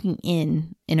was looking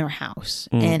in our house,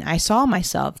 and I saw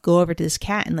myself go over to this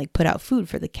cat and like put out food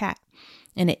for the cat,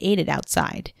 and it ate it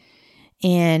outside.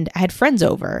 And I had friends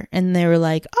over, and they were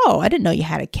like, oh, I didn't know you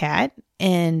had a cat.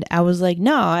 And I was like,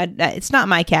 no, it's not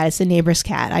my cat. It's the neighbor's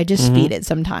cat. I just feed it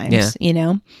sometimes, you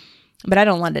know, but I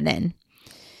don't let it in.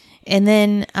 And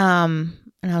then, and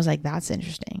I was like, that's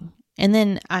interesting. And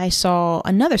then I saw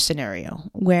another scenario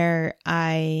where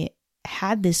I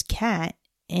had this cat,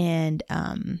 and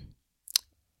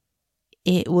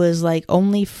it was like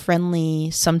only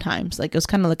friendly sometimes. Like it was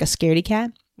kind of like a scaredy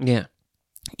cat. Yeah.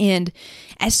 And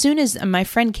as soon as my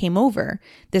friend came over,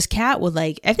 this cat would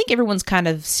like, I think everyone's kind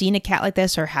of seen a cat like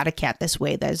this or had a cat this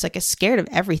way that is like scared of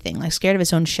everything, like scared of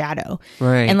its own shadow.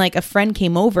 Right. And like a friend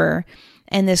came over,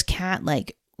 and this cat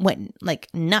like went like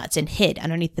nuts and hid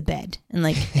underneath the bed. And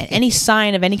like at any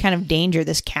sign of any kind of danger,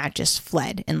 this cat just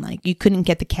fled. And like you couldn't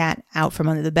get the cat out from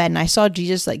under the bed. And I saw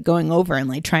Jesus like going over and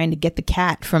like trying to get the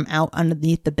cat from out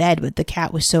underneath the bed, but the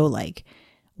cat was so like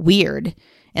weird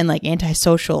and like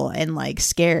antisocial and like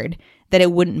scared that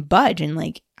it wouldn't budge. And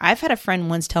like I've had a friend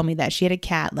once tell me that she had a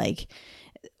cat, like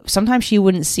sometimes she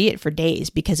wouldn't see it for days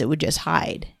because it would just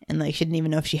hide, and like she didn't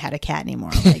even know if she had a cat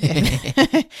anymore. Like,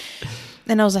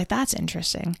 and I was like, that's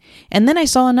interesting. And then I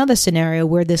saw another scenario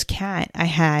where this cat I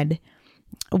had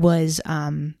was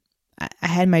I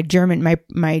had my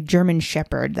German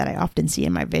Shepherd that I often see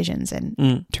in my visions,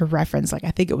 and to reference, like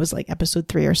I think it was like episode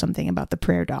 3 or something about the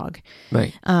prayer dog.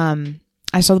 Right.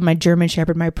 I saw my German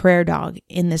Shepherd, my prayer dog,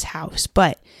 in this house,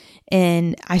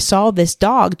 and I saw this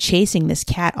dog chasing this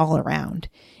cat all around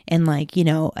and like, you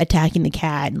know, attacking the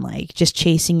cat and like just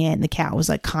chasing it. And the cat was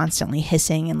like constantly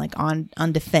hissing and like on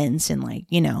defense and like,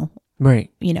 you know, right.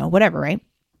 You know, whatever. Right.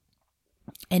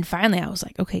 And finally I was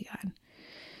like, okay, God.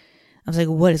 I was like,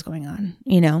 what is going on?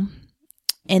 You know?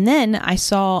 And then I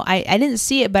saw, I didn't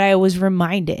see it, but I was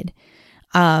reminded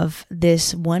of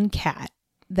this one cat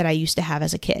that I used to have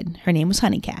as a kid. Her name was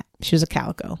Honey Cat. She was a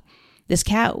calico. This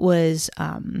cat was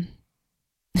hardcore.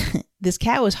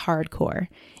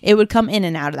 It would come in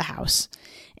and out of the house,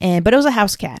 but it was a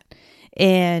house cat.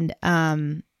 And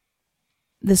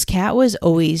this cat was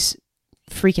always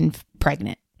freaking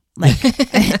pregnant, like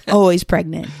always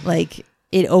pregnant. Like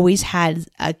it always had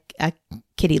a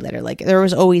kitty litter. Like there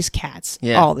was always cats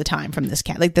all the time from this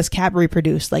cat. Like this cat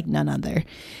reproduced like none other.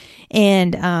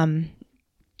 And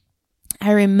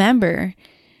I remember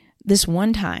this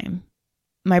one time,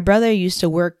 my brother used to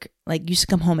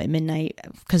come home at midnight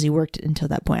because he worked until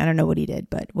that point. I don't know what he did,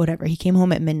 but whatever. He came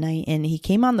home at midnight and he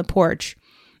came on the porch,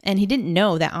 and he didn't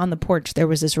know that on the porch there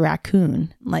was this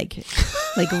raccoon, like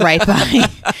right by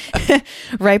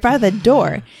the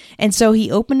door. And so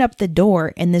he opened up the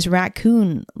door, and this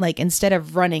raccoon, like instead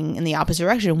of running in the opposite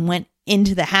direction, went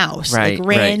into the house,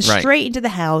 ran straight into the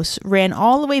house, ran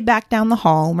all the way back down the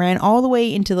hall, ran all the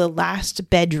way into the last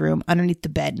bedroom, underneath the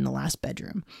bed in the last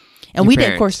bedroom. And we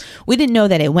didn't know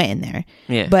that it went in there.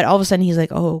 Yeah. But all of a sudden he's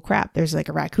like, oh crap, there's like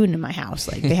a raccoon in my house.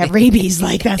 Like they have rabies.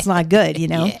 Like that's not good, you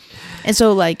know? Yeah. And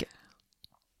so like,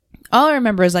 all I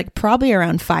remember is like probably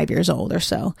around 5 years old or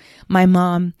so, my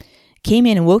mom came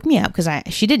in and woke me up because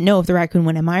she didn't know if the raccoon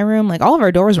went in my room. Like all of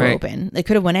our doors were open. They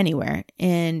could have went anywhere.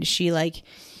 And she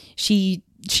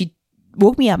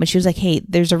woke me up and she was like, hey,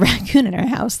 there's a raccoon in our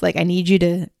house. Like I need you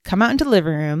to come out into the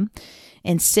living room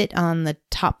and sit on the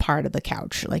top part of the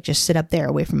couch. Like just sit up there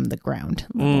away from the ground,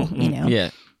 you know?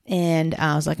 Yeah. And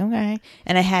I was like, okay.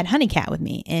 And I had Honey Cat with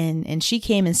me, and she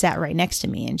came and sat right next to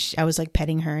me, and I was like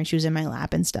petting her, and she was in my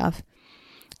lap and stuff.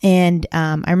 And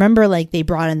I remember like they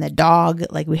brought in the dog.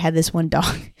 Like we had this one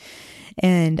dog,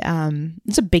 and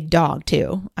it's a big dog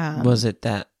too. Was it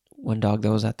that one dog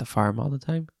that was at the farm all the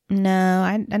time? No,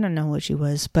 I don't know what she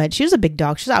was, but she was a big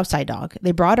dog. She was an outside dog.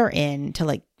 They brought her in to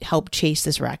like help chase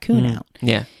this raccoon out.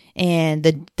 Yeah. And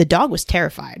the dog was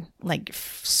terrified, like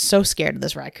so scared of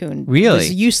this raccoon. Really? It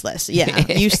was useless.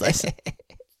 Yeah, useless.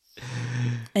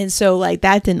 And so like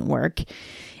that didn't work.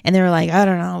 And they were like, I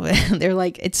don't know. They're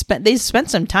like, they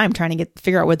spent some time trying to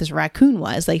figure out what this raccoon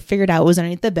was. Like figured out it was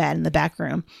underneath the bed in the back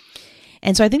room.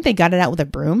 And so I think they got it out with a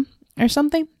broom or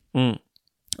something.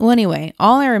 Well, anyway,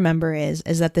 all I remember is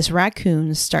that this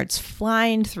raccoon starts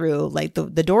flying through, like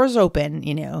the door's open,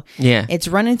 you know. Yeah. It's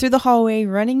running through the hallway,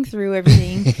 running through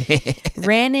everything,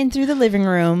 ran in through the living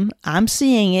room. I'm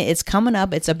seeing it. It's coming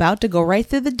up. It's about to go right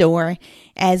through the door,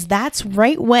 as that's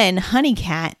right when Honey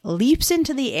Cat leaps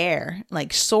into the air,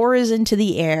 like soars into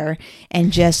the air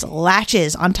and just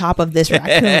latches on top of this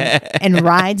raccoon and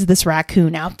rides this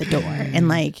raccoon out the door and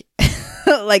like...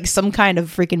 like some kind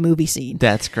of freaking movie scene.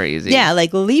 That's crazy. Yeah,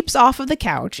 like leaps off of the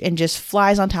couch and just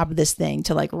flies on top of this thing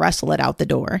to like wrestle it out the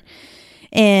door.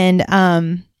 And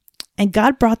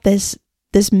God brought this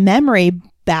memory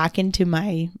back into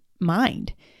my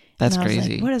mind. That's and I was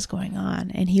crazy. Like, what is going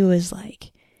on? And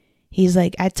he's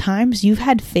like, at times you've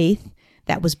had faith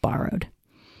that was borrowed.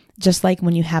 Just like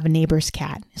when you have a neighbor's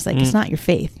cat. It's like, it's not your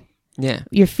faith. Yeah.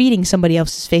 You're feeding somebody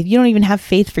else's faith. You don't even have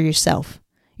faith for yourself.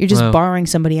 You're just borrowing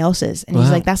somebody else's. And he's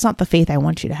like, that's not the faith I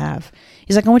want you to have.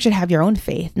 He's like, I want you to have your own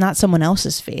faith, not someone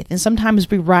else's faith. And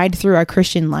sometimes we ride through our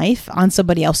Christian life on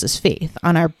somebody else's faith,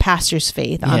 on our pastor's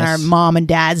faith, on our mom and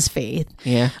dad's faith,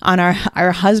 on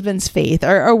our husband's faith,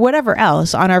 or whatever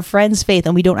else, on our friend's faith.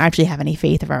 And we don't actually have any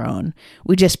faith of our own.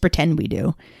 We just pretend we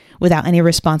do without any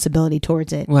responsibility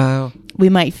towards it. Wow. We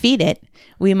might feed it.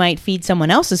 We might feed someone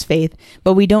else's faith,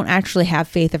 but we don't actually have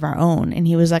faith of our own. And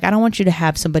he was like, I don't want you to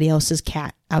have somebody else's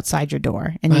cat outside your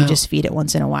door and you just feed it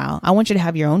once in a while. I want you to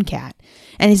have your own cat.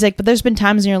 And he's like, but there's been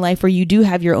times in your life where you do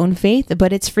have your own faith,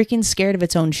 but it's freaking scared of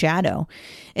its own shadow.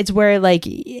 It's where like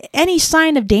any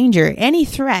sign of danger, any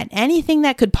threat, anything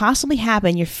that could possibly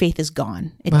happen, your faith is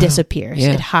gone. It disappears.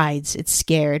 Yeah. It hides. It's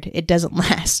scared. It doesn't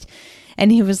last.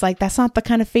 And he was like, that's not the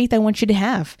kind of faith I want you to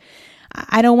have.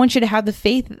 I don't want you to have the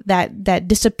faith that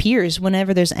disappears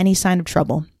whenever there's any sign of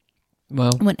trouble.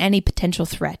 Well, when any potential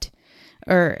threat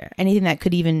or anything that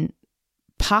could even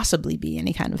possibly be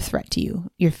any kind of threat to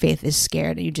you, your faith is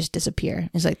scared and you just disappear.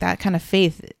 It's like that kind of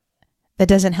faith that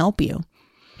doesn't help you.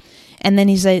 And then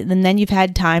he's like, and then you've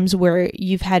had times where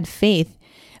you've had faith,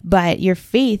 but your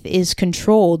faith is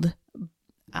controlled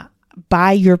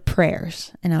by your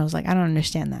prayers. And I was like, I don't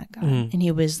understand that, God. And he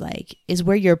was like, is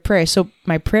where your prayer. So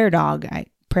my prayer dog,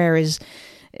 prayer is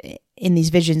in these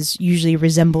visions usually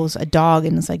resembles a dog,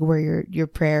 and it's like where your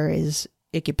prayer is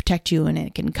it could protect you and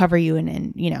it can cover you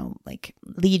and you know, like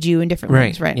lead you in different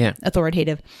ways, right? Yeah.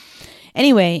 Authoritative.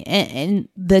 Anyway, and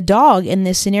the dog in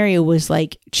this scenario was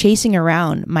like chasing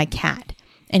around my cat.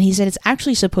 And he said, it's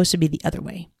actually supposed to be the other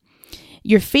way.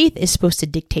 Your faith is supposed to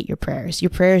dictate your prayers. Your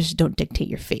prayers don't dictate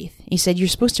your faith. He said, you're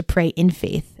supposed to pray in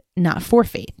faith, not for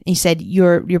faith. He said,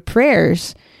 your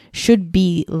prayers should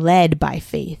be led by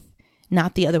faith,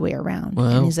 not the other way around. Wow.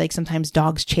 And he's like, sometimes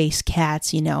dogs chase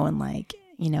cats, you know, and like,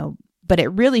 you know, but it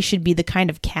really should be the kind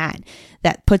of cat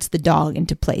that puts the dog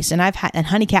into place. And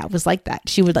Honey Cat was like that.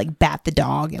 She would like bat the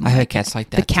dog. And I had cats like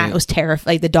that. The cat too. was terrified.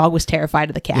 Like the dog was terrified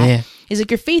of the cat. Yeah. He's like,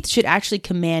 your faith should actually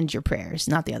command your prayers,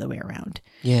 not the other way around.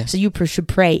 Yeah. So you should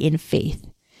pray in faith.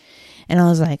 And I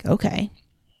was like, okay.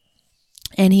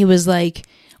 And he was like,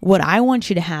 what I want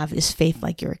you to have is faith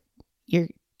like you're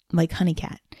like Honey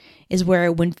Cat. Is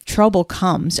where when trouble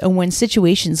comes or when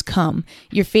situations come,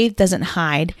 your faith doesn't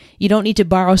hide. You don't need to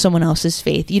borrow someone else's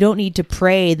faith. You don't need to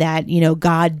pray that, you know,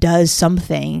 God does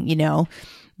something, you know,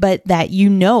 but that you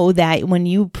know that when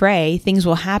you pray, things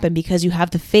will happen because you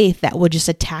have the faith that will just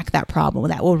attack that problem,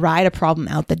 that will ride a problem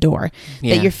out the door,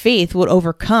 Yeah. that your faith will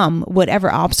overcome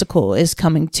whatever obstacle is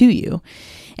coming to you.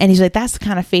 And he's like, that's the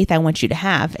kind of faith I want you to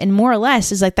have. And more or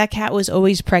less is like, that cat was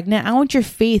always pregnant. I want your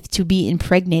faith to be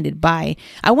impregnated by,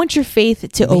 I want your faith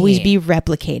to always be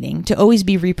replicating, to always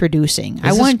be reproducing.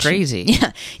 This is crazy.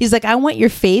 Yeah. He's like, I want your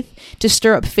faith to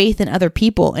stir up faith in other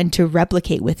people and to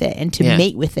replicate with it and to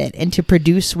mate with it and to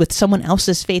produce with someone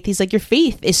else's faith. He's like, your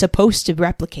faith is supposed to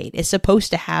replicate. It's supposed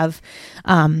to have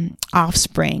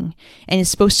offspring and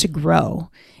it's supposed to grow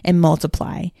and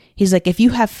multiply. He's like, if you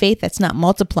have faith that's not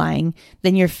multiplying,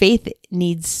 then your faith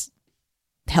needs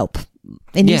help.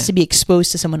 It needs to be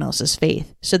exposed to someone else's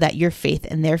faith so that your faith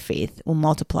and their faith will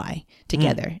multiply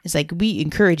together. It's like we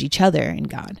encourage each other in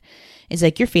God. It's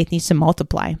like your faith needs to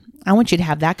multiply. I want you to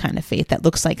have that kind of faith that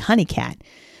looks like Honey Cat,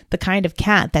 the kind of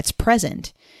cat that's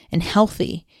present and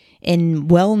healthy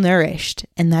and well nourished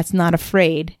and that's not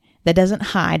afraid, that doesn't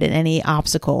hide at any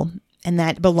obstacle, and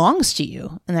that belongs to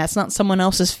you, and that's not someone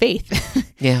else's faith.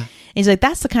 Yeah. He's like,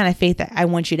 that's the kind of faith that I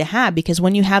want you to have, because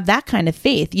when you have that kind of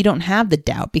faith, you don't have the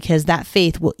doubt, because that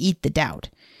faith will eat the doubt.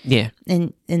 Yeah.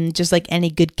 And just like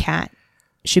any good cat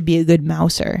should be a good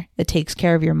mouser that takes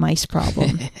care of your mice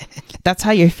problem. That's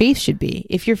how your faith should be.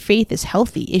 If your faith is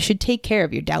healthy, it should take care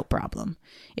of your doubt problem.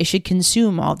 It should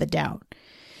consume all the doubt.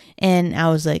 And I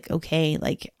was like, okay,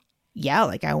 like, yeah,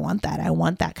 like I want that. I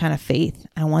want that kind of faith.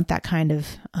 I want that kind of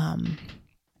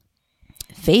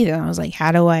faith. And I was like,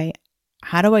 how do I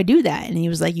do that? And he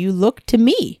was like, you look to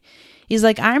me. He's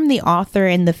like, I'm the author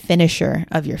and the finisher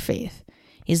of your faith.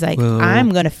 He's like, Whoa. I'm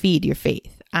going to feed your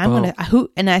faith.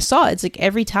 And I saw it's like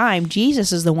every time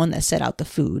Jesus is the one that set out the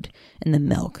food and the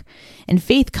milk, and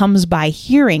faith comes by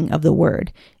hearing of the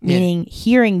word, meaning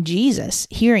hearing Jesus,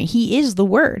 hearing he is the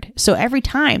word. So every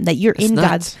time that you're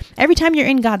every time you're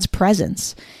in God's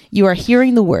presence, you are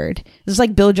hearing the word. It's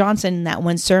like Bill Johnson in that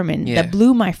one sermon that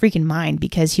blew my freaking mind,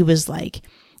 because he was like,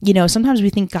 you know, sometimes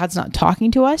we think God's not talking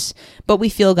to us, but we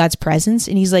feel God's presence.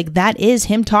 And he's like, that is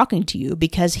him talking to you,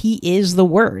 because he is the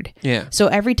word. Yeah. So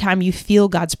every time you feel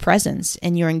God's presence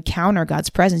and you encounter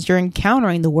God's presence, you're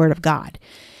encountering the word of God.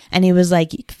 And he was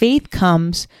like, faith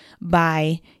comes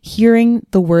by hearing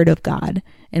the word of God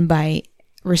and by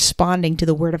responding to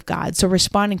the word of God. So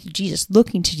responding to Jesus,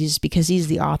 looking to Jesus, because he's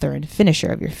the author and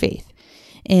finisher of your faith.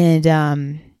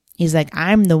 And he's like,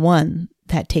 I'm the one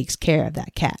that takes care of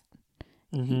that cat.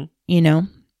 Mm-hmm. You know?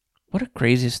 What a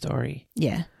crazy story.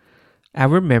 Yeah. I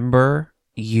remember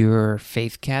your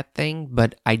faith cat thing,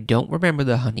 but I don't remember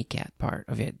the honey cat part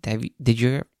of it. Did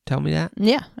you tell me that?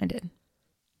 Yeah, I did.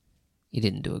 You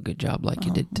didn't do a good job like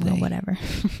you did today. Well, whatever.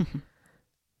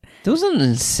 That was an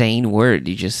insane word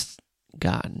you just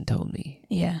got and told me.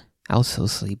 Yeah. I was so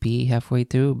sleepy halfway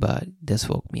through, but this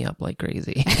woke me up like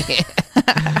crazy.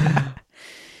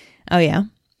 Oh, yeah?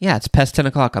 Yeah, it's past 10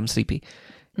 o'clock. I'm sleepy.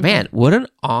 Man, what an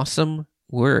awesome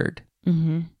word.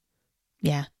 Mm-hmm.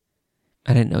 Yeah.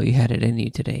 I didn't know you had it in you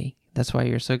today. That's why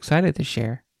you're so excited to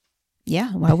share.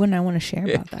 Yeah. Why wouldn't I want to share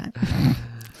about that?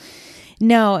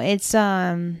 No, it's,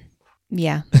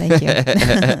 yeah, thank you.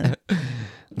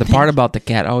 The part about the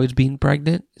cat always being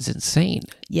pregnant is insane.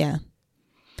 Yeah.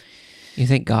 You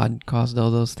think God caused all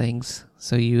those things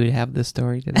so you would have this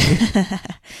story today?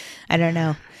 I don't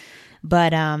know.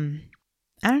 But,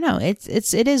 I don't know. It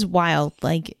is wild.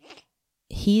 Like,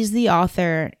 he's the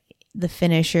author, the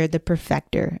finisher, the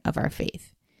perfecter of our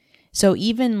faith. So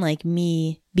even like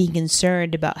me being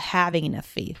concerned about having enough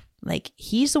faith, like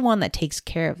he's the one that takes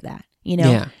care of that, you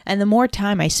know? Yeah. And the more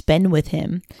time I spend with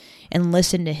him and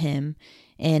listen to him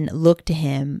and look to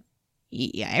him,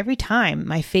 every time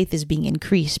my faith is being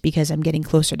increased because I'm getting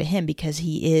closer to him, because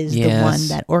he is Yes. the one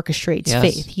that orchestrates Yes.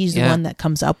 faith. He's the Yeah. one that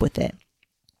comes up with it.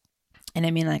 And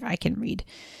I mean, like, I can read,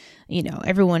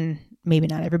 everyone, maybe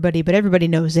not everybody, but everybody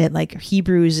knows it. Like,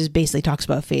 Hebrews is basically talks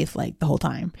about faith like the whole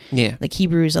time. Yeah. Like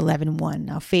Hebrews 11:1.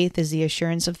 Now, faith is the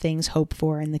assurance of things hoped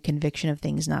for and the conviction of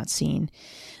things not seen.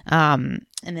 And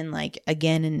then, like,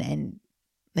 again, and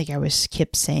like I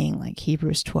kept saying, like,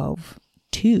 Hebrews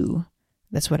 12:2.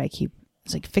 That's what I keep.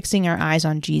 It's like fixing our eyes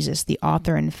on Jesus, the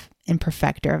author and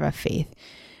perfecter of our faith,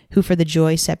 who for the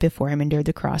joy set before him endured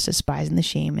the cross, despising the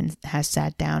shame, and has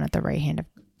sat down at the right hand of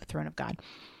the throne of God.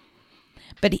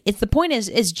 But it's the point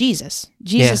is Jesus.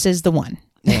 Jesus is the one.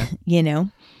 Yeah.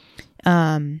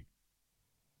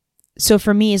 So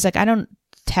for me, it's like I don't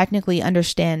technically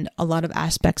understand a lot of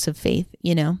aspects of faith,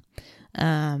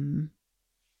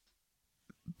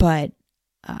 but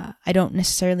I don't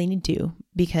necessarily need to,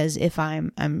 because if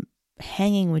I'm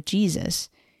hanging with Jesus,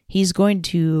 he's going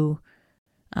to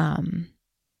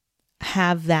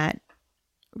have that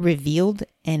revealed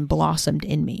and blossomed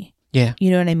in me. Yeah.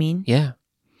 You know what I mean? Yeah.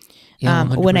 Yeah.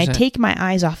 When I 100%. take my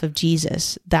eyes off of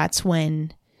Jesus, that's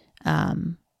when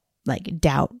like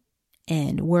doubt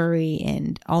and worry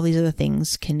and all these other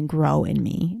things can grow in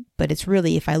me. But it's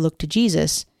really, if I look to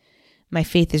Jesus, my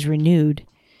faith is renewed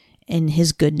in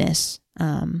his goodness.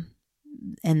 And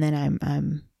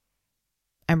then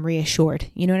I'm reassured.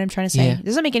 You know what I'm trying to say? Yeah.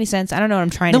 Does that make any sense? I don't know what I'm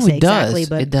trying No, to say it does. exactly,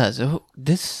 but It does. Oh,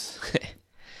 this,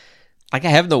 like, I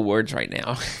have no words right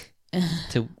now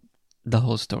to the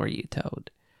whole story you told,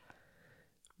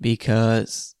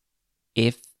 because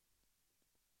if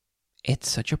it's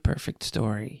such a perfect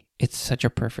story, it's such a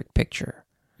perfect picture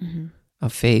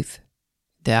of faith,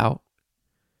 doubt,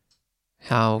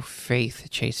 how faith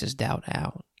chases doubt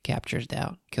out, captures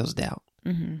doubt, kills doubt.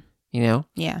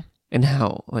 Yeah. And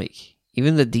how, like,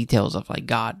 even the details of, like,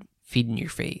 God feeding your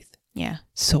faith, Yeah.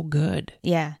 so good.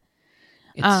 Yeah.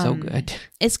 It's so good.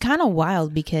 It's kind of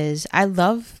wild, because I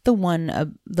love the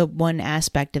one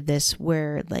aspect of this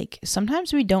where, like,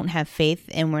 sometimes we don't have faith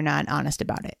and we're not honest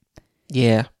about it.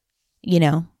 Yeah.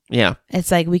 Yeah.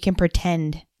 It's like we can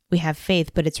pretend we have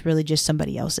faith, but it's really just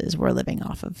somebody else's we're living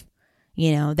off of.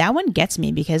 That one gets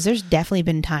me, because there's definitely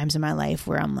been times in my life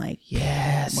where I'm like,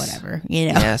 Yes. whatever,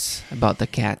 Yes. About the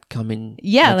cat coming.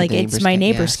 Yeah, the like, it's my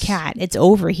neighbor's Yes. cat. It's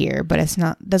over here, but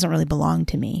doesn't really belong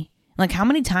to me. Like, how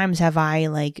many times have I,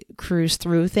 like, cruised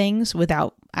through things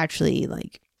without actually,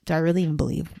 like, do I really even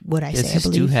believe what I say This I is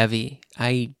believe? too heavy.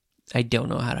 I don't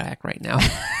know how to act right now.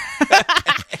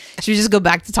 Should we just go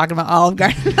back to talking about Olive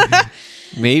Garden?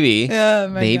 Maybe. Oh,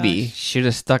 my Maybe. gosh. Should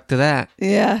have stuck to that.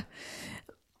 Yeah.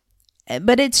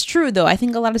 But it's true, though. I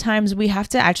think a lot of times we have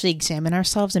to actually examine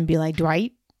ourselves and be like, do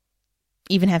I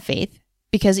even have faith?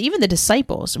 Because even the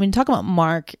disciples, when you talk about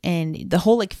Mark and the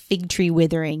whole, like, fig tree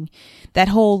withering, that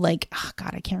whole, like, oh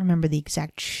God, I can't remember the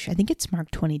exact, I think it's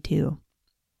Mark 22.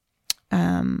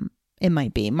 It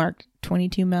might be Mark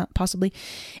 22, possibly.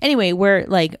 Anyway, where,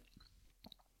 like,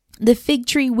 the fig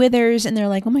tree withers and they're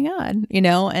like, oh my God,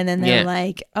 and then they're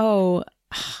like, oh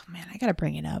man, I got to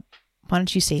bring it up. Why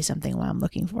don't you say something while I'm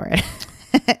looking for it?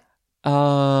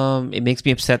 It makes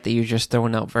me upset that you're just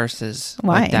throwing out verses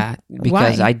Why? like that,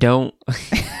 because Why? I don't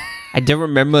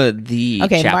remember the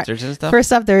chapters and stuff.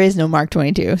 First off, there is no Mark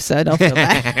 22, so don't feel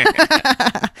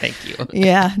bad. Thank you.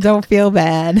 Yeah, don't feel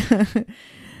bad.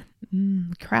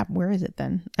 Crap, where is it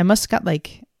then? I must have got,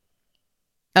 like,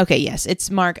 okay, yes, it's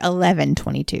Mark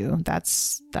 11:22.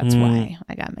 That's why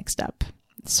I got mixed up,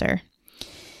 sir.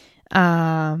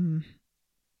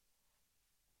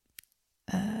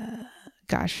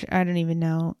 Gosh, I don't even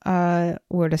know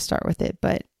where to start with it,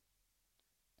 but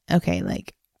okay,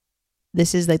 like,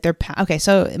 this is like okay,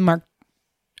 so Mark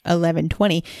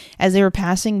 11:20, as they were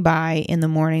passing by in the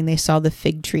morning, they saw the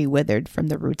fig tree withered from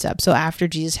the roots up. So after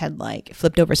Jesus had, like,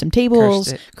 flipped over some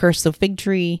tables, cursed the fig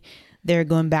tree, they're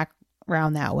going back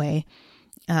around that way.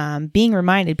 Being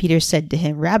reminded, Peter said to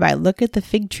him, Rabbi, look at the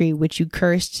fig tree which you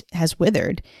cursed has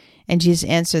withered. And Jesus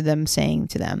answered them, saying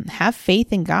to them, have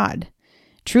faith in God.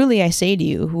 Truly I say to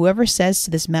you, whoever says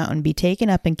to this mountain, be taken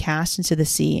up and cast into the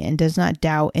sea, and does not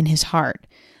doubt in his heart,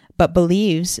 but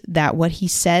believes that what he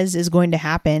says is going to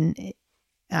happen.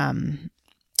 Do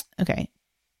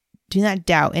not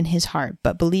doubt in his heart,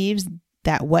 but believes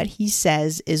that what he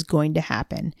says is going to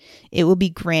happen. It will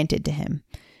be granted to him.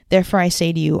 Therefore I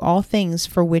say to you, all things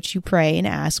for which you pray and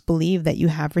ask, believe that you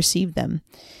have received them,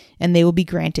 and they will be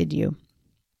granted you.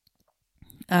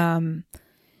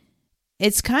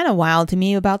 it's kind of wild to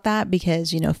me about that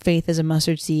because, faith is a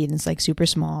mustard seed and it's like super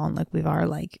small. And like we've all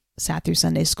like sat through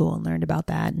Sunday school and learned about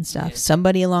that and stuff. Yeah.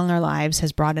 Somebody along our lives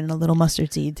has brought in a little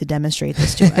mustard seed to demonstrate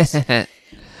this to us.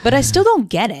 But I still don't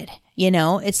get it.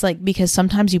 It's like, because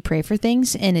sometimes you pray for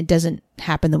things and it doesn't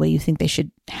happen the way you think they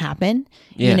should happen,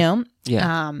 Yeah.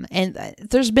 And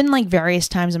there's been like various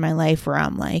times in my life where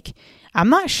I'm like, I'm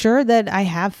not sure that I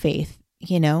have faith,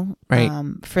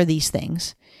 Right. For these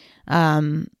things.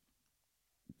 But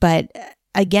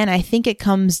again, I think it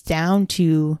comes down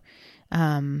to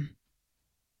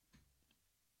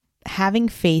having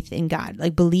faith in God,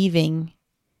 like believing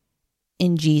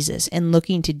in Jesus and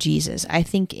looking to Jesus. I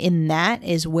think in that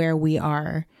is where we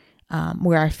are,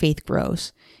 where our faith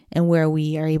grows and where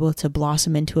we are able to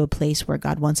blossom into a place where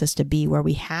God wants us to be, where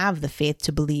we have the faith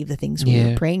to believe the things we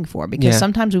were praying for. Because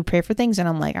sometimes we pray for things and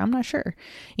I'm like, I'm not sure,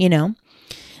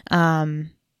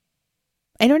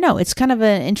 I don't know. It's kind of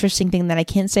an interesting thing that I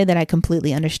can't say that I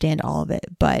completely understand all of it.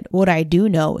 But what I do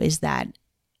know is that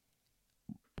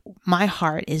my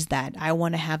heart is that I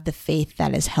want to have the faith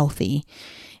that is healthy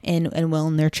and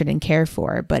well nurtured and cared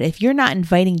for. But if you're not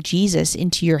inviting Jesus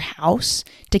into your house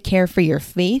to care for your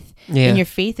faith, then your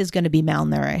faith is going to be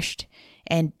malnourished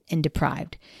and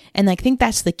deprived. And I think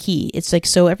that's the key. It's like,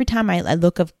 so every time I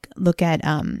look at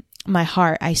my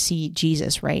heart, I see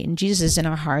Jesus, right? And Jesus is in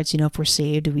our hearts. If we're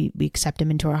saved, we accept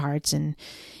him into our hearts, and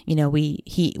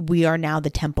we are now the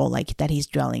temple like that he's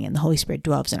dwelling in. The Holy Spirit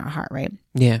dwells in our heart, right?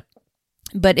 Yeah.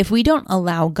 But if we don't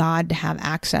allow God to have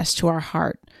access to our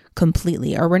heart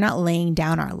completely, or we're not laying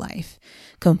down our life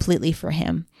completely for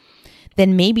him,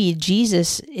 then maybe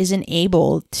Jesus isn't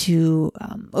able to,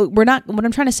 what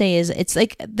I'm trying to say is, it's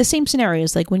like the same scenario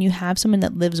is like when you have someone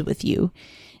that lives with you,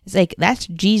 it's like, that's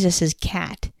Jesus's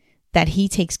cat that he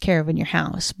takes care of in your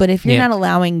house. But if you're not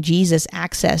allowing Jesus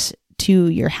access to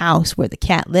your house where the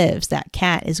cat lives, that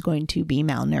cat is going to be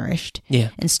malnourished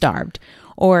and starved.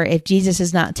 Or if Jesus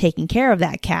is not taking care of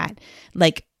that cat,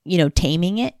 like,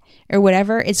 taming it or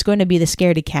whatever, it's going to be the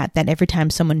scaredy cat that every time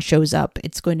someone shows up,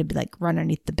 it's going to be like run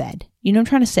underneath the bed. You know what I'm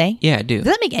trying to say? Yeah, I do. Does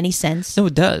that make any sense? No,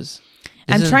 it does.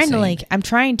 I'm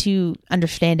trying to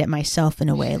understand it myself in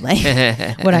a way, like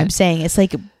what I'm saying. It's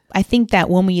like, I think that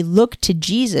when we look to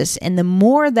Jesus, and the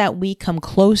more that we come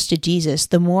close to Jesus,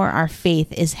 the more our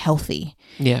faith is healthy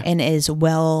and is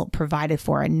well provided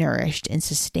for and nourished and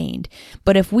sustained.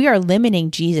 But if we are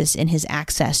limiting Jesus in his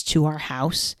access to our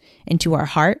house and to our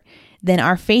heart, then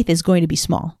our faith is going to be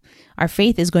small. Our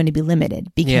faith is going to be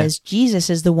limited because Jesus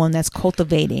is the one that's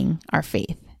cultivating our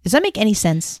faith. Does that make any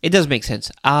sense? It does make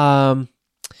sense. So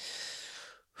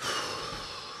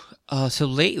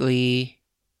lately,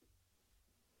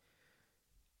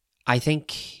 I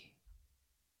think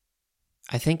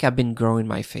I've been growing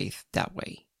my faith that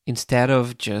way. Instead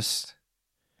of just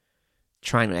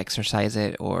trying to exercise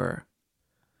it or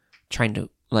trying to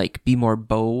like be more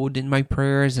bold in my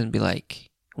prayers and be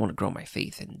like, I want to grow my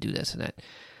faith and do this and that.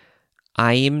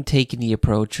 I am taking the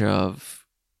approach of,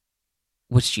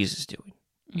 what's Jesus doing?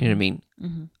 You know what I mean?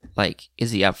 Mm-hmm. Like,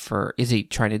 is he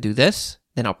trying to do this?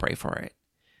 Then I'll pray for it.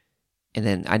 And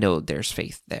then I know there's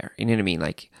faith there. You know what I mean?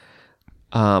 Like,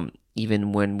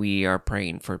 even when we are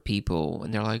praying for people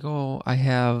and they're like, oh, I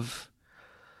have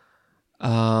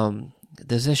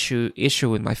this issue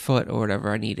with my foot or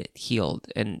whatever, I need it healed.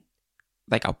 And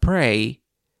like, I'll pray,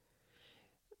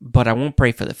 but I won't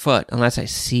pray for the foot unless I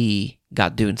see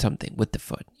God doing something with the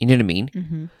foot. You know what I mean?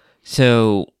 Mm-hmm.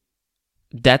 So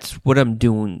that's what I'm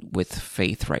doing with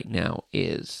faith right now,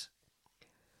 is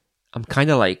I'm kind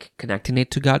of like connecting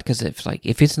it to God, because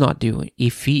if he's not doing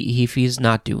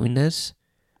this,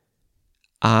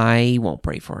 I won't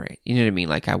pray for it. You know what I mean?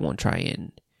 Like, I won't try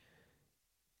and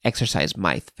exercise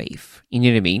my faith. You know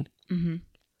what I mean? Mm-hmm.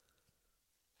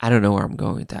 I don't know where I'm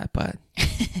going with that, but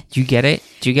do you get it?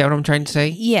 Do you get what I'm trying to say?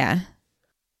 Yeah,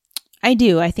 I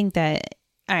do. I think that,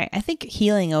 I think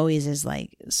healing always is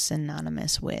like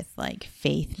synonymous with like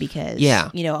faith, because, a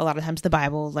lot of times the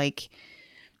Bible, like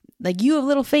you have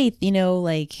little faith,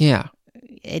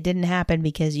 it didn't happen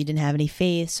because you didn't have any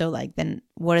faith. So like, then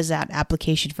what is that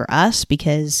application for us?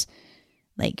 Because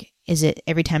like, is it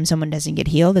every time someone doesn't get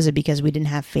healed, is it because we didn't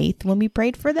have faith when we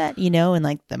prayed for that? And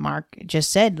like the Mark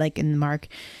just said, like in Mark,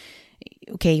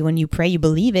 okay, when you pray, you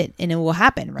believe it and it will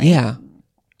happen, right? Yeah.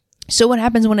 So what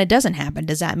happens when it doesn't happen?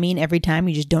 Does that mean every time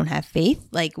you just don't have faith?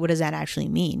 Like, what does that actually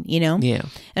mean? Yeah.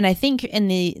 And I think in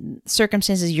the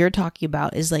circumstances you're talking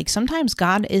about is like, sometimes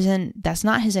God that's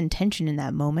not his intention in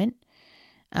that moment.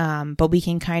 But we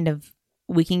can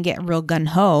get real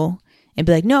gung-ho and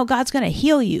be like, no, God's going to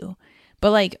heal you.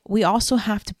 But like, we also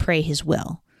have to pray his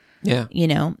will. Yeah.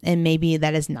 And maybe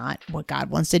that is not what God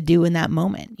wants to do in that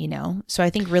moment, So I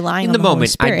think relying In on the the Holy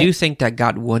moment, Spirit, I do think that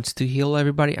God wants to heal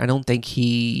everybody. I don't think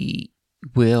he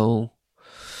will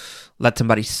let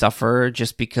somebody suffer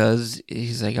just because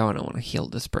he's like, oh, I don't want to heal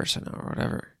this person or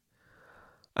whatever.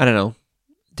 I don't know.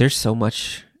 There's so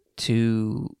much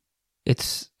to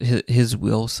it's his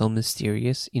will so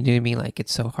mysterious. You know what I mean? Like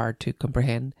it's so hard to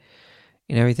comprehend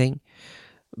and everything.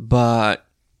 But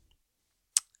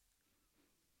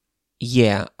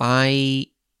yeah,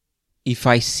 if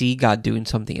I see God doing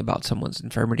something about someone's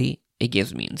infirmity, it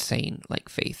gives me insane like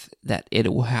faith that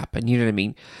it will happen. You know what I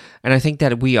mean? And I think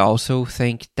that we also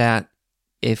think that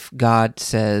if God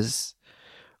says,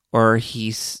 or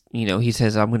he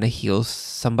says, I'm going to heal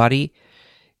somebody,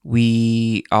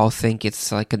 we all think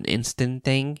it's like an instant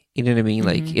thing. You know what I mean?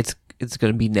 Like it's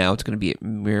going to be now. It's going to be a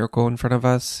miracle in front of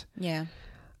us. Yeah.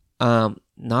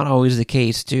 Not always the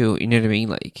case too. You know what I mean?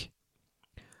 Like,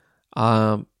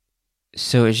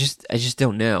 so I just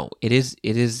don't know. It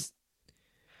is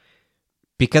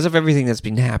because of everything that's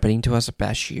been happening to us the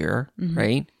past year,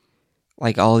 right?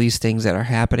 Like all these things that are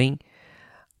happening.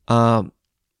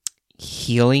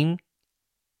 Healing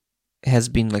has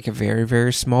been like a very,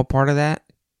 very small part of that.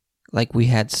 Like we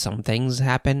had some things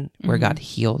happen where I got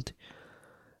healed.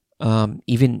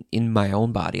 Even in my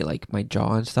own body, like my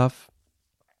jaw and stuff.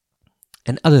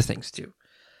 And other things too.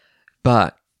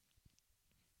 But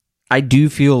I do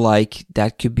feel like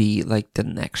that could be like the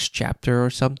next chapter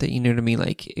or something. You know what I mean?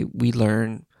 Like we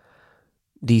learn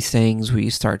these things, we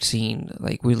start seeing,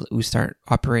 like we start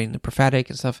operating the prophetic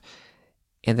and stuff.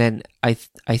 And then I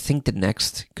think the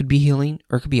next could be healing,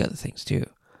 or it could be other things too.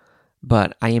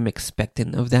 But I am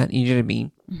expectant of that. You know what I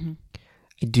mean?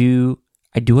 I do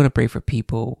want to pray for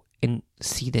people and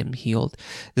see them healed.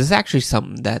 This is actually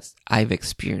something that I've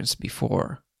experienced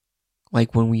before.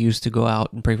 Like when we used to go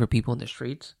out and pray for people in the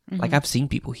streets. Like I've seen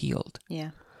people healed.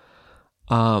 Yeah.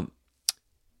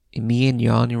 Me and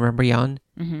Jan, you remember Jan?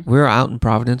 We were out in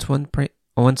Providence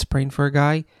once praying for a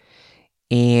guy,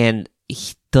 and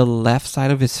the left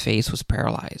side of his face was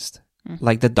paralyzed.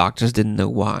 Like the doctors didn't know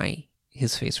why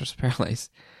his face was paralyzed.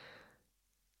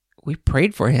 We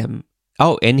prayed for him.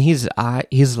 Oh, and his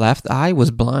left eye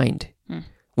was blind.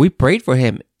 We prayed for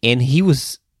him, and he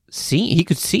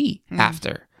could see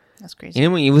after. That's crazy.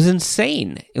 And it was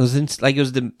insane. It was it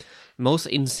was the most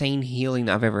insane healing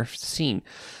I've ever seen.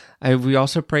 We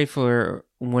also prayed for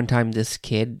one time this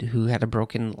kid who had a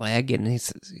broken leg, and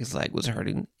his leg was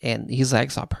hurting, and his leg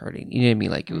stopped hurting. You know what I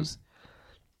mean? Like it was.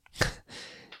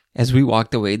 As we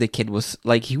walked away, the kid was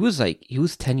he was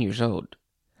 10 years old.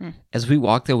 As we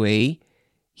walked away,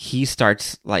 he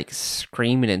starts like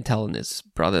screaming and telling his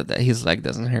brother that his leg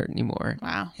doesn't hurt anymore.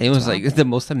 Wow. And it was like the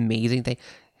most amazing thing.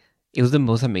 It was the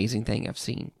most amazing thing I've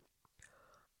seen.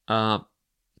 Like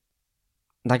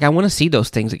I want to see those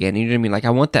things again. You know what I mean? Like I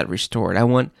want that restored. I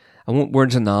want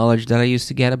words of knowledge that I used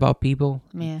to get about people.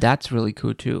 Yeah. That's really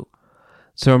cool too.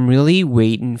 So I'm really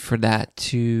waiting for that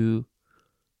to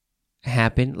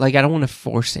happen. Like I don't want to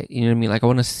force it. You know what I mean? Like I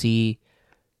want to see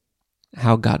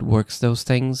how God works those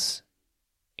things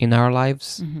in our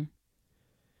lives.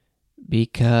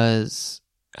 Because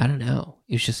I don't know.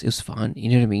 It was fun.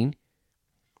 You know what I mean?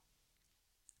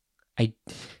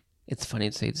 It's funny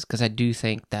to say this because I do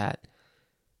think that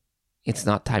it's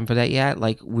not time for that yet.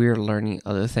 Like we're learning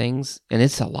other things, and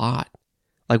it's a lot.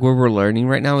 Like what we're learning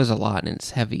right now is a lot, and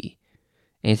it's heavy,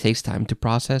 and it takes time to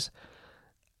process.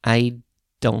 I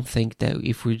don't think that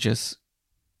if we just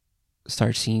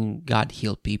start seeing God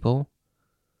heal people,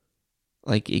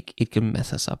 like it can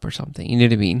mess us up or something. You know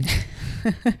what I mean?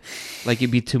 Like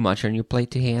it'd be too much on your plate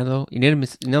to handle. You know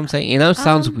what I'm saying? You know, it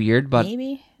sounds weird, but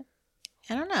maybe.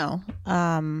 I don't know.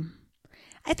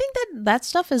 I think that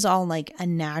stuff is all like a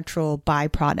natural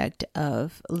byproduct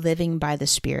of living by the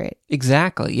Spirit.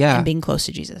 Exactly. Yeah. And being close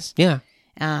to Jesus. Yeah.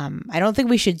 I don't think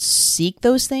we should seek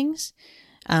those things.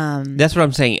 That's what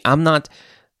I'm saying. I'm not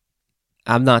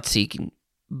seeking,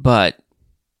 but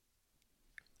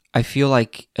I feel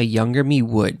like a younger me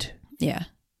would. Yeah.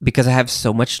 Because I have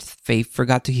so much faith for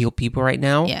God to heal people right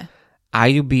now. Yeah.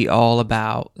 I would be all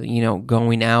about,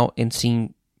 going out and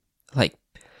seeing like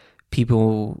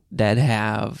people that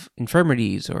have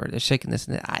infirmities or they're sick and this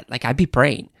and that. I'd be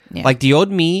praying. Yeah. Like the old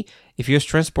me, if you're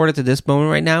transported to this moment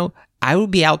right now, I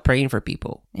would be out praying for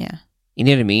people. Yeah. You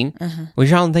know what I mean?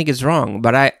 Which I don't think is wrong,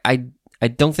 but I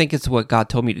don't think it's what God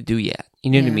told me to do yet.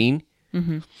 You know what I mean?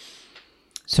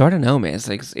 So I don't know, man. It's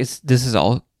like this is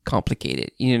all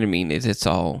complicated. You know what I mean? It's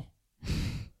all.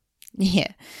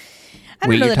 Yeah. I don't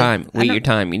Wait know your that time. Wait your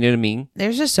time. You know what I mean?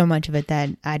 There's just so much of it that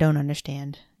I don't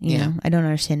understand. You know, I don't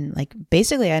understand. Like,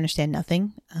 basically, I understand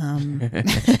nothing,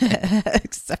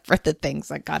 except for the things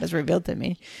that God has revealed to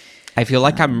me. I feel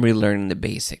like I'm relearning the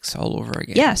basics all over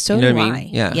again. Yeah, so you know do what I I.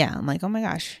 mean? Yeah. Yeah, I'm like, oh my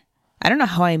gosh. I don't know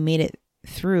how I made it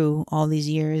through all these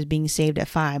years being saved at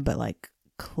 5, but like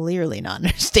clearly not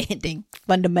understanding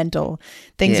fundamental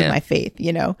things of my faith,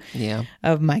 you know,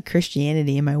 of my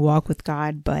Christianity and my walk with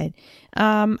God. But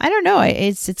I don't know.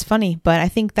 It's funny, but I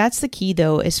think that's the key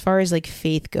though, as far as like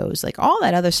faith goes, like all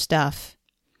that other stuff.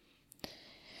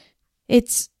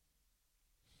 It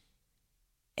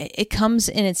comes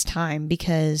in its time,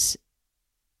 because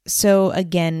so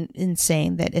again, in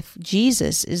saying that if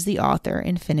Jesus is the author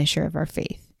and finisher of our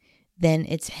faith, then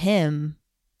it's him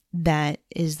that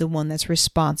is the one that's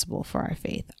responsible for our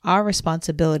faith. Our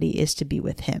responsibility is to be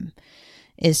with him,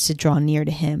 is to draw near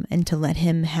to him and to let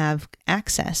him have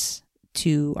access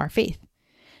to our faith.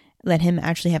 Let him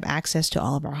actually have access to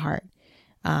all of our heart.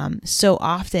 So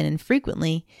often and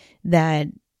frequently that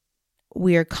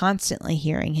we are constantly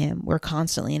hearing him. We're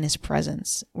constantly in his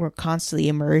presence. We're constantly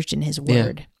immersed in his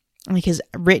word, like his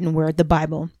written word, the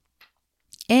Bible,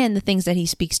 and the things that he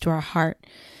speaks to our heart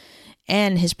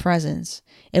and his presence.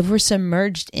 If we're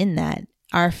submerged in that,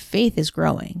 our faith is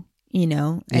growing, you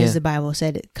know, as the Bible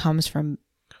said, it comes from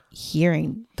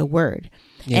hearing the word.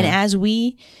 And as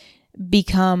we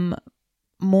become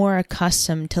more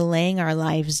accustomed to laying our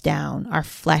lives down, our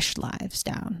flesh lives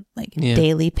down, like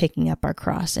daily picking up our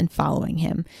cross and following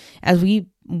him, as we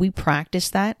practice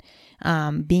that,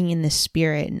 being in the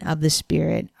spirit and of the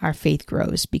spirit, our faith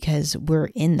grows because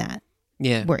we're in that.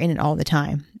 Yeah. We're in it all the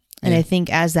time. And I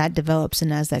think as that develops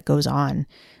and as that goes on,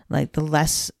 like the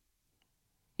less,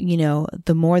 you know,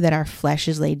 the more that our flesh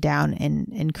is laid down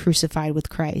and crucified with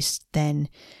Christ, then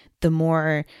the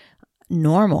more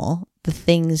normal the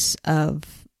things of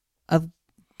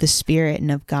the spirit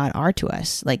and of God are to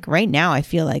us. Like right now, I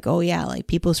feel like, oh yeah, like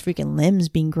people's freaking limbs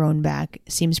being grown back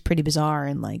seems pretty bizarre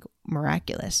and like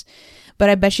miraculous. But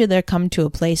I bet you they'll come to a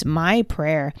place. My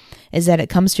prayer is that it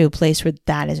comes to a place where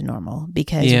that is normal,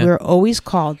 because we're always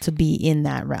called to be in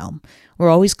that realm. We're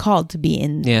always called to be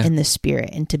in the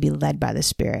spirit and to be led by the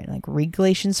spirit. Like read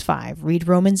Galatians 5, read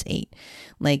Romans 8.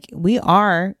 Like we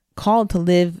are called to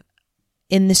live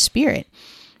in the spirit.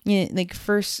 You know, like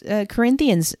First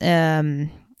Corinthians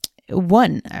 1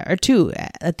 or 2,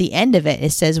 at the end of it,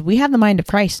 it says we have the mind of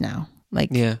Christ now. Like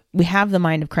we have the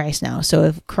mind of Christ now. So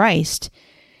if Christ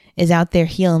is out there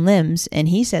healing limbs, and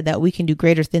he said that we can do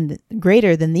greater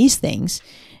than these things,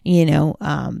 you know,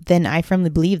 then I firmly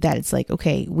believe that it's like,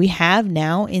 okay, we have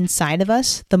now inside of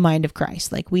us the mind of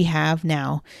Christ. Like we have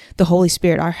now the Holy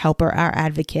Spirit, our helper, our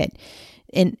advocate,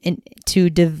 and to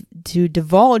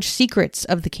divulge secrets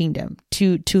of the kingdom,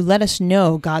 to let us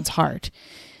know God's heart,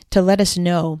 to let us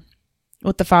know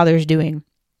what the Father is doing,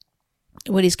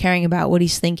 what he's caring about, what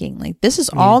he's thinking. Like this is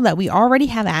all that we already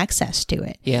have access to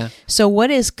it. Yeah. So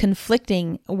what is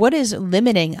conflicting, what is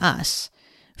limiting us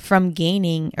from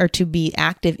gaining or to be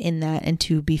active in that and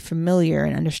to be familiar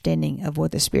and understanding of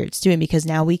what the Spirit's doing? Because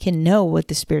now we can know what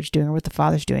the Spirit's doing or what the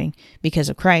Father's doing because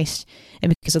of Christ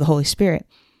and because of the Holy Spirit.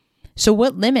 So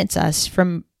what limits us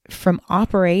from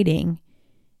operating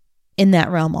in that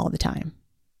realm all the time?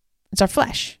 It's our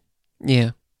flesh.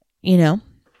 Yeah. You know?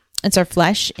 It's our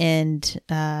flesh and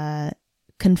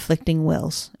conflicting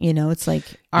wills. You know, it's like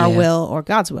our will or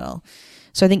God's will.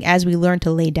 So I think as we learn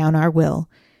to lay down our will,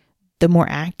 the more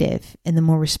active and the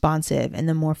more responsive and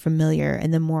the more familiar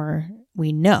and the more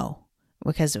we know,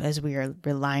 because as we are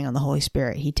relying on the Holy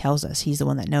Spirit, he tells us he's the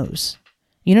one that knows.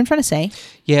 You know what I'm trying to say?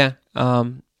 Yeah.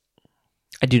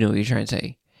 I do know what you're trying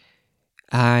to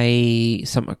say.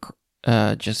 Something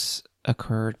just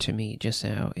occurred to me just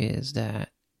now is that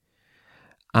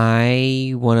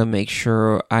I want to make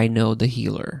sure I know the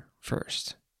healer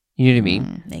first. You know what I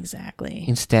mean? Exactly.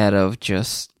 Instead of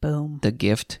just the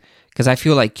gift. Because I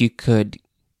feel like you could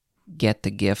get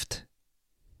the gift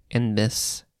and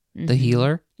miss the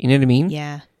healer. You know what I mean?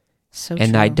 Yeah. So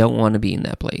and true. I don't want to be in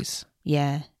that place.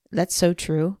 Yeah. That's so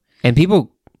true. And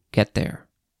people get there.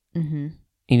 Mm-hmm.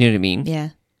 You know what I mean? Yeah.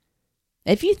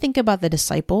 If you think about the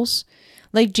disciples,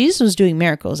 like Jesus was doing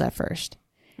miracles at first.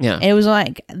 Yeah. And it was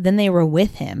like, then they were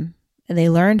with him and they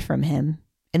learned from him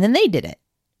and then they did it.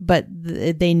 But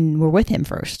they were with him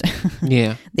first.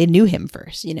 Yeah. They knew him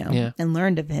first, you know, and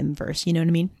learned of him first. You know what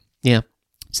I mean? Yeah.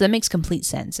 So that makes complete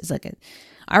sense. It's like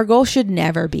our goal should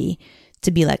never be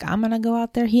to be like, I'm going to go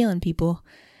out there healing people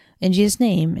in Jesus'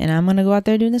 name, and I'm going to go out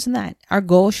there doing this and that. Our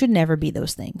goal should never be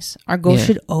those things. Our goal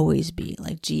should always be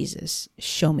like, Jesus,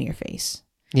 show me your face.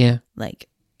 Yeah. Like,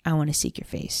 I want to seek your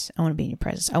face. I want to be in your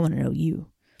presence. I want to know you.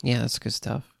 Yeah, that's good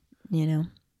stuff. You know?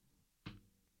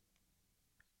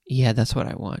 Yeah, that's what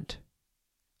I want.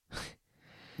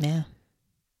 Yeah.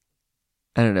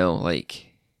 I don't know, like,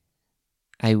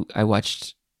 I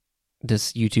watched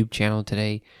this YouTube channel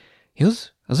today. It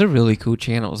was a really cool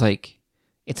channel. It was like,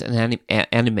 it's an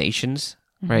animations,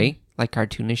 right? Like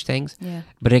cartoonish things. Yeah.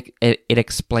 But it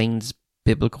explains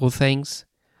biblical things.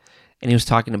 And he was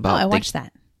talking about... I watched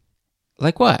that.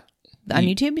 Like what? On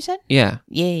YouTube, you said? Yeah.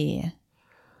 Yeah.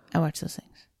 I watch those things.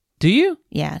 Do you?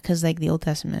 Yeah, because like the Old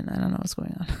Testament, I don't know what's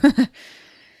going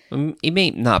on. It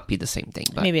may not be the same thing,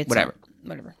 but maybe it's whatever.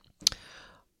 Whatever.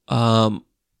 I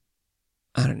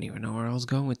don't even know where I was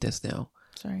going with this now.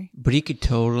 Sorry. But you could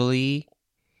totally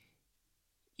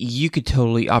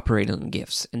operate on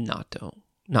gifts and not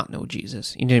know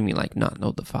Jesus. You know what I mean? Like not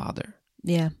know the Father.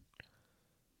 Yeah.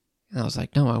 And I was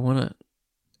like, no, I want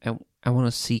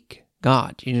to seek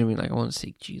God. You know what I mean? Like I want to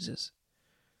seek Jesus.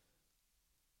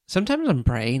 Sometimes I'm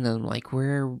praying and I'm like,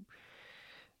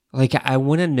 I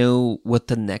want to know what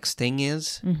the next thing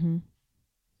is. Mm-hmm.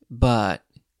 But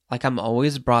like I'm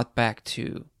always brought back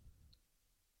to,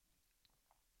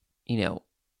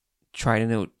 try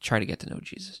to get to know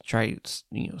Jesus. Try,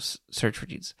 search for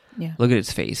Jesus. Yeah. Look at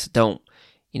his face. Don't,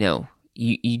 you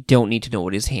don't need to know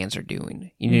what his hands are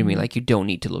doing. You know what I mean? Like you don't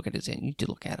need to look at his hand. You need to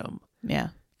look at him.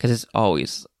 Yeah. Because it's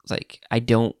always like, I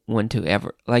don't want to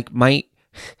ever,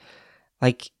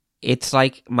 it's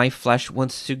like my flesh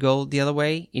wants to go the other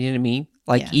way. You know what I mean?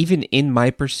 Like even in my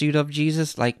pursuit of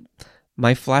Jesus, like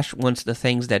my flesh wants the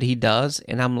things that he does.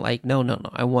 And I'm like, no.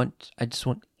 I just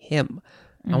want him.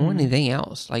 I don't want anything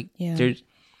else. Like I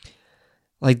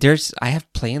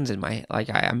have plans in my, like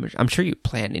I'm sure you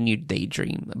plan and you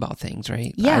daydream about things,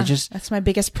 right? Yeah. That's my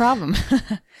biggest problem.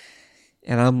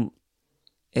 And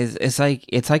it's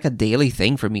like a daily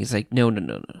thing for me. It's like, no.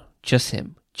 Just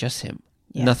him.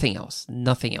 Yeah. Nothing else.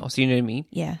 You know what I mean?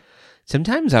 Yeah.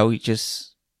 Sometimes I would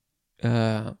just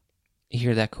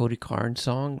hear that Cody Carnes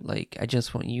song, like, I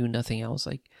just want you, nothing else.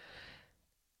 Like,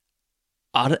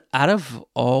 out of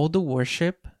all the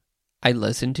worship I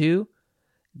listen to,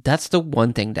 that's the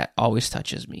one thing that always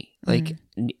touches me. Like,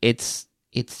 it's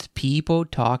people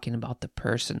talking about the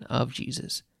person of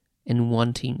Jesus and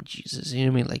wanting Jesus. You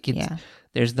know what I mean? Like,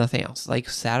 there's nothing else. Like,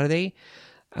 Saturday,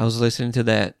 I was listening to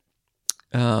that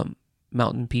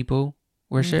Mountain People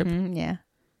worship. Yeah.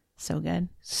 So good.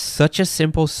 Such a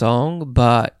simple song,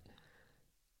 but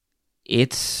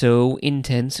it's so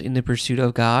intense in the pursuit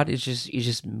of God. It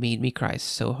just made me cry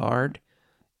so hard.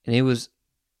 And it was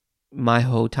my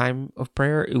whole time of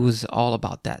prayer. It was all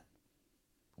about that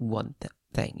one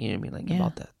thing. You know what I mean? Like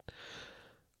about that.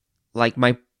 Like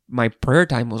my prayer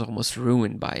time was almost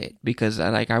ruined by it because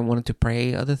I wanted to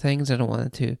pray other things and I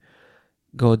wanted to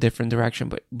go a different direction.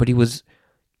 But it was,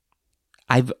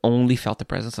 I've only felt the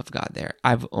presence of God there.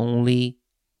 I've only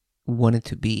wanted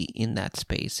to be in that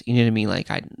space. You know what I mean? Like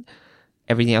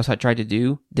everything else I tried to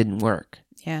do didn't work.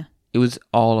 Yeah. It was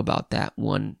all about that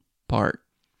one part.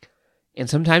 And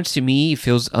sometimes to me, it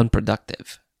feels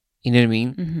unproductive. You know what I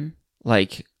mean? Mm-hmm.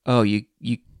 Like, oh, you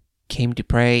came to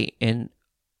pray and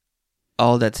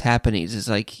all that's happening is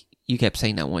like, you kept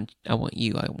saying, I want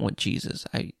you. I want Jesus.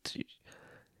 I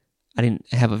didn't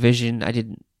have a vision. I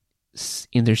didn't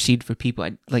intercede for people.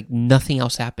 Like nothing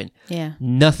else happened. Yeah.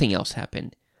 Nothing else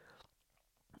happened.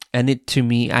 And it, to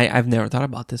me, I've never thought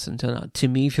about this until now. To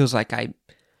me, it feels like I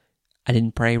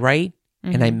didn't pray right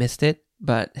and I missed it.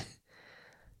 But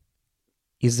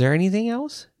is there anything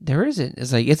else? There isn't.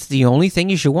 It's like, it's the only thing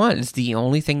you should want. It's the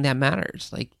only thing that matters.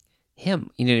 Like him.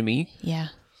 You know what I mean? Yeah.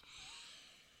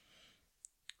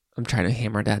 I'm trying to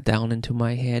hammer that down into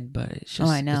my head, but it's just,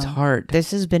 I know. It's hard.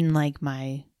 This has been like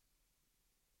my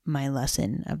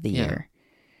lesson of the year.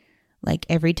 Like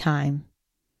every time.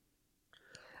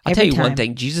 I'll tell you one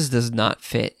thing. Jesus does not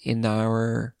fit in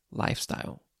our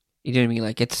lifestyle. You know what I mean?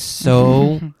 Like it's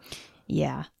so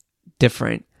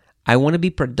different. I want to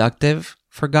be productive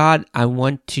for God. I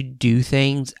want to do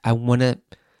things. I want to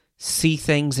see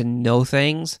things and know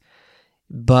things.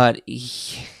 But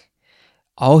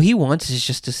all he wants is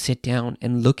just to sit down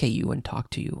and look at you and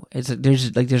talk to you. It's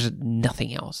there's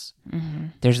nothing else. Mm-hmm.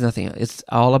 There's nothing else. It's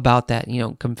all about that,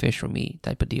 come fish for me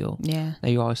type of deal. Yeah. That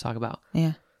you always talk about.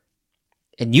 Yeah.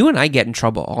 And you and I get in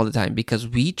trouble all the time because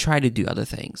we try to do other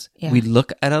things. Yeah. We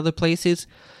look at other places.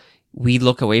 We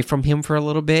look away from him for a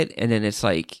little bit. And then it's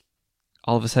like,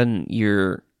 all of a sudden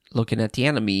you're looking at the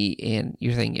enemy and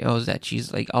you're thinking, oh, is that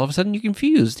Jesus? Like all of a sudden you're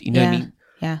confused. You know what I mean?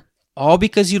 Yeah. All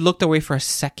because you looked away for a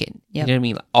second. Yep. You know what I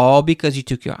mean? All because you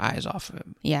took your eyes off of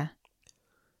him. Yeah.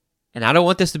 And I don't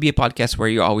want this to be a podcast where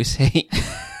you always say,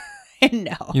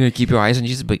 know. You know, keep your eyes on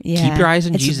Jesus, but Yeah. keep your eyes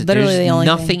on It's Jesus. literally There's the only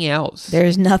nothing else.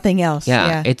 There's nothing else. Yeah,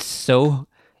 Yeah.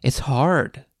 it's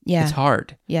hard. Yeah. It's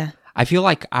hard. Yeah. I feel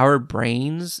like our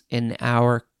brains and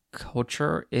our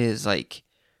culture is like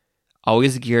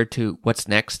always geared to what's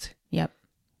next. Yep.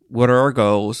 What are our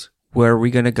goals? Where are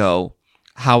we going to go?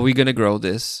 How are we going to grow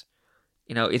this?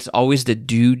 You know, it's always the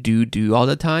do all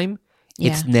the time.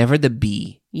 Yeah. It's never the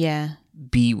be. Yeah.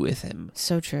 Be with him.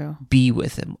 So true. Be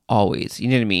with him always. You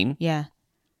know what I mean? Yeah.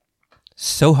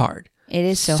 So hard. It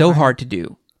is so hard to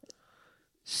do.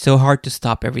 So hard to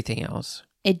stop everything else.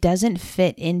 It doesn't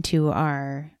fit into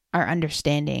our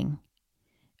understanding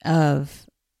of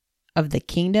the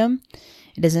kingdom.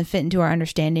 It doesn't fit into our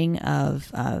understanding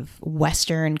of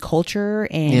Western culture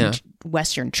and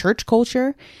Western church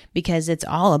culture, because it's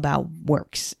all about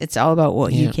works. It's all about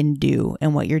what you can do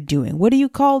and what you're doing. What are you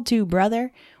called to,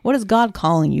 brother? What is God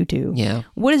calling you to? Yeah.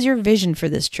 What is your vision for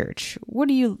this church? What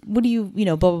do you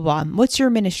blah, blah, blah. What's your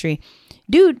ministry?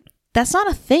 Dude, that's not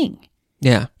a thing.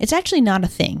 Yeah. It's actually not a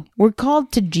thing. We're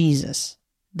called to Jesus.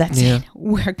 That's it.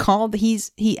 We're called,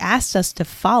 he asked us to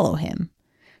follow him.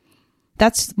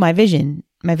 That's my vision.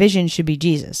 My vision should be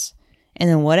Jesus. And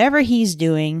then whatever he's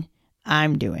doing,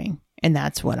 I'm doing. And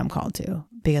that's what I'm called to,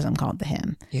 because I'm called to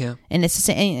him. Yeah. And it's the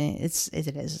same. It is.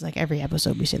 It's like every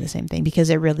episode we say the same thing, because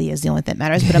it really is the only thing that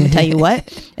matters. But I'm gonna tell you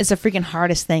what, it's the freaking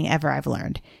hardest thing ever I've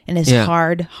learned. And it's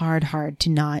hard to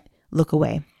not look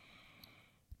away.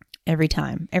 Every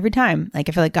time. Like,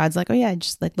 I feel like God's like, oh yeah,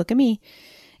 just like, look at me,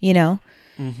 you know?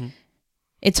 Mm-hmm.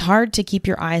 It's hard to keep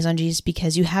your eyes on Jesus,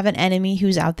 because you have an enemy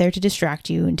who's out there to distract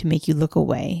you and to make you look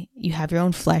away. You have your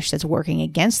own flesh that's working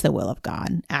against the will of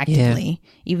God actively,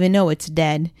 even though it's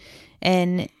dead.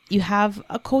 And you have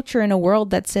a culture and a world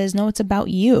that says, no, it's about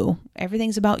you.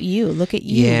 Everything's about you. Look at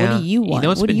you. Yeah. What do you want? You know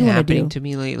what's what been do you want to happening do? to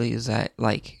me lately is that,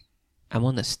 like, I'm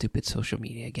on the stupid social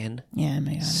media again. Yeah,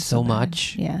 my God. So bad.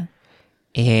 much. Yeah.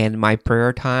 And my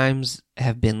prayer times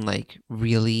have been, like,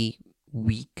 really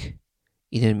weak.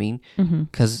 You know what I mean?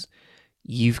 Because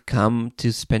you've come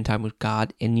to spend time with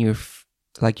God and you're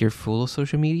full of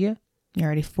social media. You're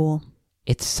already full.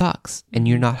 It sucks. And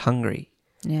you're not hungry.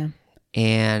 Yeah.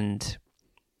 And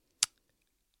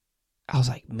I was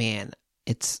like, man,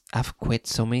 I've quit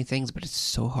so many things, but it's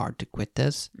so hard to quit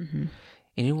this. Mm-hmm.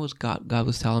 And it was God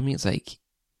was telling me, it's like,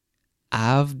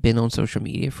 I've been on social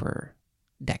media for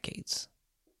decades.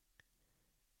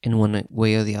 In one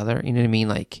way or the other. You know what I mean?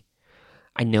 Like,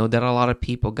 I know that a lot of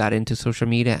people got into social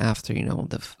media after, you know,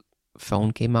 the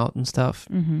phone came out and stuff.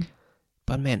 Mm-hmm.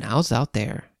 But man, I was out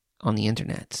there on the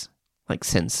internet, like,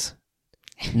 since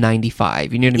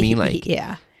 95. You know what I mean? Like,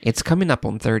 yeah. It's coming up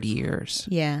on 30 years.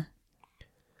 Yeah.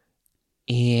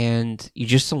 And you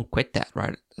just don't quit that,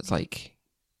 right? It's like,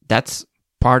 that's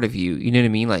part of you. You know what I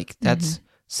mean? Like, that's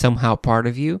somehow part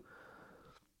of you.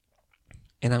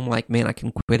 And I'm like, man, I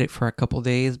can quit it for a couple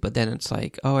days, but then it's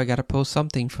like, oh, I got to post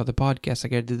something for the podcast. I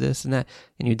got to do this and that.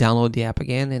 And you download the app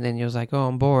again, and then you're like, oh,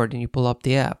 I'm bored. And you pull up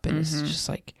the app, and it's just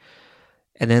like,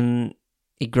 and then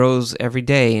it grows every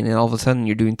day. And then all of a sudden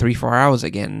you're doing 3-4 hours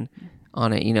again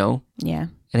on it, you know? Yeah.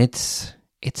 And it's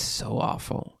so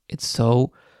awful.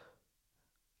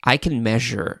 I can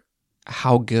measure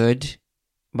how good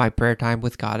my prayer time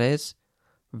with God is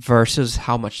versus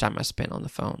how much time I spend on the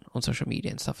phone, on social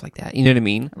media and stuff like that. You know what I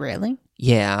mean? Really?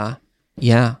 Yeah.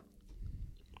 Yeah.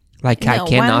 Like, I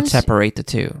cannot separate the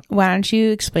two. Why don't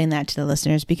you explain that to the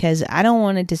listeners? Because I don't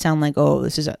want it to sound like, oh,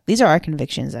 these are our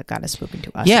convictions that God has spoken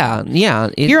to us. Yeah. Yeah.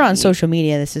 If you're on social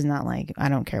media, this is not like, I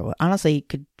don't care what, honestly, you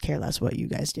could care less what you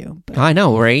guys do. But, I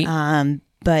know, right?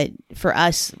 but for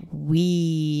us,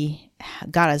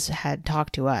 God has had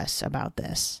talked to us about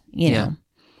this, you know?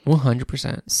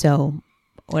 100%. So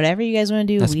whatever you guys want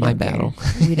to do, that's we my don't battle.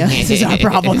 Care. We don't. This is our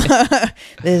problem.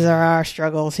 These are our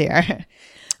struggles here.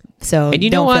 So, and you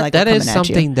know what? That is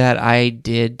something that I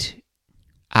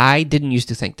didn't used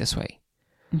to think this way.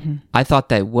 Mm-hmm. I thought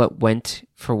that what went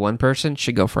for one person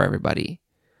should go for everybody.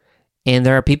 And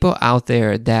there are people out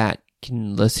there that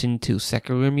can listen to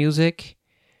secular music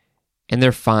and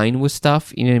they're fine with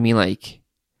stuff. You know what I mean? Like,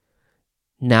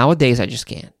 nowadays, I just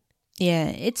can't. Yeah,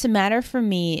 it's a matter for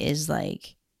me is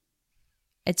like,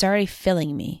 it's already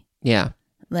filling me. Yeah.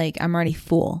 Like, I'm already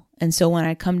full. And so when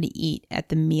I come to eat at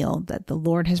the meal that the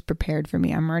Lord has prepared for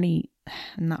me, I'm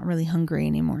not really hungry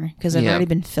anymore, because I've already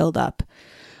been filled up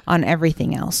on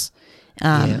everything else.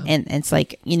 And it's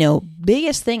like, you know,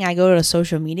 biggest thing I go to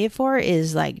social media for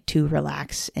is like to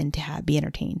relax and to be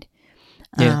entertained.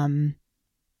 Yeah.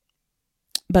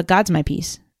 But God's my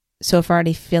peace. So if I'm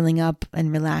already filling up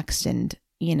and relaxed and,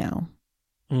 you know,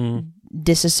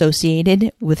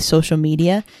 disassociated with social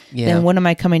media, then what am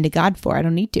I coming to God for? I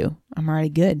don't need to. I'm already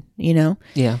good, you know?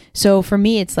 Yeah. So for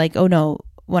me, it's like, oh no,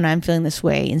 when I'm feeling this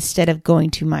way, instead of going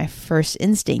to my first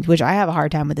instinct, which I have a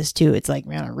hard time with this too, it's like,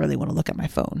 man, I really want to look at my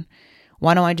phone.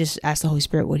 Why don't I just ask the Holy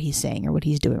Spirit what he's saying or what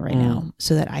he's doing right now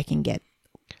so that I can get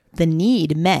the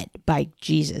need met by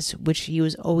Jesus, which he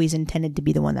was always intended to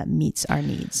be the one that meets our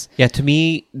needs. Yeah, to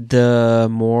me, the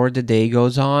more the day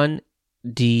goes on,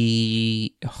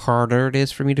 the harder it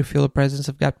is for me to feel the presence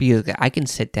of God, because I can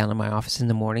sit down in my office in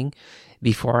the morning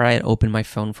before I open my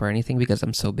phone for anything because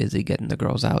I'm so busy getting the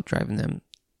girls out, driving them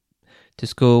to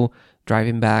school,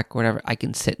 driving back, whatever. I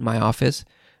can sit in my office,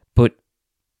 put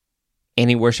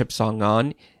any worship song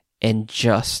on, and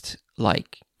just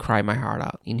like cry my heart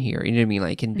out in here. You know what I mean?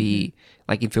 Like, can be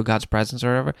like, you feel God's presence or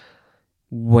whatever.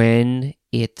 When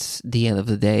it's the end of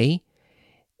the day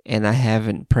and I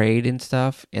haven't prayed and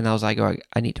stuff, and I was like, oh,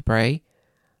 I need to pray,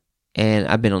 and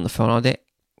I've been on the phone all day,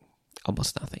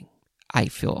 almost nothing. I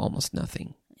feel almost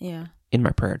nothing. Yeah. In my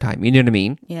prayer time. You know what I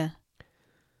mean? Yeah.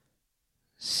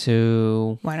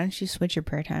 So why don't you switch your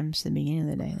prayer times to the beginning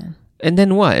of the day then? And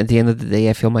then what? At the end of the day,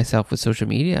 I feel myself with social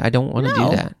media. I don't want to do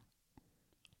that.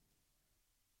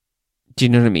 Do you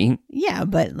know what I mean? Yeah,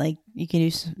 but like you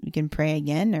can pray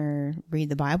again or read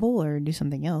the Bible or do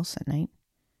something else at night.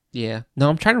 Yeah. No,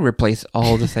 I'm trying to replace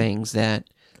all the things that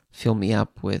fill me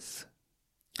up with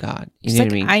God. You know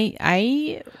what I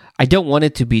mean? I don't want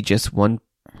it to be just one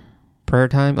prayer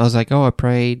time. I was like, oh, I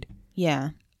prayed. Yeah.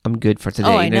 I'm good for today.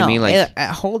 Oh, you know what I mean? Like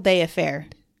a whole day affair.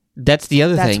 That's the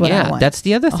other thing. Yeah, that's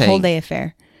the other thing. A whole day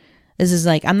affair. This is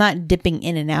like, I'm not dipping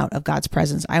in and out of God's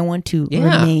presence. I want to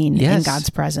remain in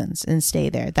God's presence and stay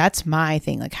there. That's my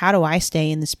thing. Like, how do I stay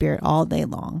in the Spirit all day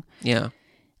long? Yeah.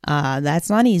 That's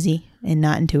not easy and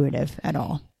not intuitive at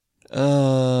all.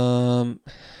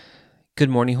 Good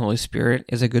Morning, Holy Spirit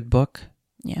is a good book.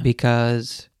 Yeah.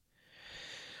 Because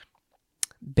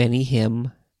Benny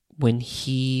Hinn, when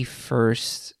he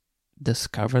first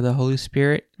discovered the Holy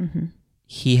Spirit,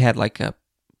 he had like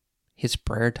his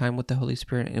prayer time with the Holy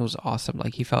Spirit, and it was awesome.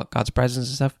 Like, he felt God's presence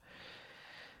and stuff.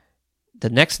 The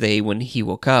next day when he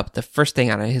woke up, the first thing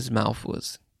out of his mouth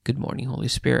was, good morning, Holy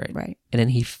Spirit. Right. And then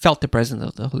he felt the presence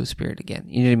of the Holy Spirit again.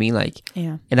 You know what I mean? Like,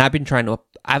 yeah. And I've been trying to,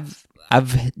 I've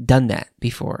done that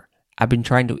before. I've been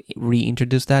trying to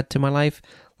reintroduce that to my life.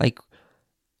 Like,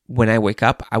 when I wake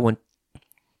up,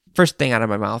 first thing out of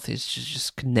my mouth is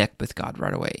just connect with God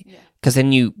right away. Because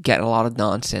then you get a lot of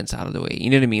nonsense out of the way.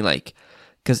 You know what I mean? Like,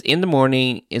 because in the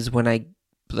morning is when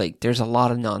there's a lot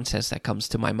of nonsense that comes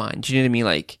to my mind. Do you know what I mean?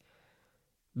 Like,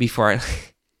 before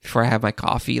I have my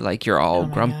coffee, like, you're all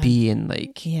grumpy and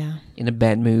like in a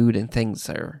bad mood, and things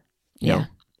are, you know,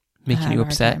 making you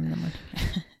upset.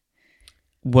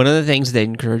 One of the things that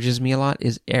encourages me a lot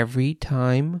is every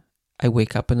time I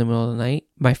wake up in the middle of the night,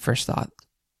 my first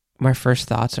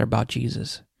thoughts are about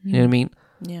Jesus. You know what I mean?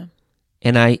 Yeah.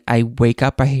 And I wake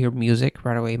up, I hear music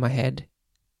right away in my head,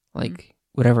 like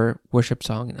whatever worship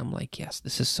song, and I'm like, yes,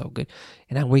 this is so good.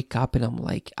 And I wake up and I'm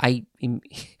like, I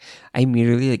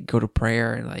immediately like go to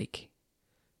prayer and like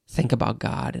think about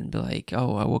God and be like,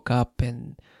 oh, I woke up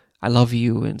and I love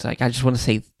you. And it's like, I just want to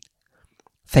say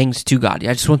things to God.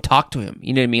 I just want to talk to him.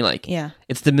 You know what I mean? Like,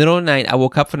 it's the middle of the night. I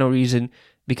woke up for no reason,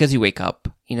 because you wake up,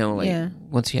 you know, like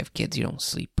once you have kids, you don't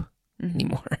sleep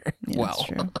anymore. Well,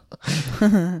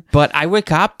 but I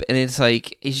wake up and it's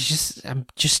like, I'm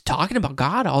just talking about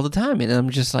God all the time. And I'm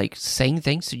just like saying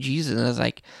things to Jesus. And I was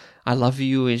like, I love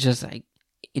you. It's just like,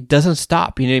 it doesn't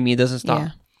stop. You know what I mean? It doesn't stop. Yeah.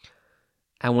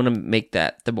 I want to make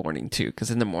that the morning too.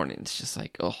 Because in the morning, it's just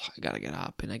like, oh, I got to get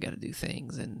up and I got to do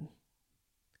things. And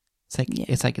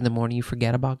it's like in the morning, you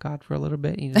forget about God for a little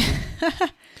bit. You know what I mean?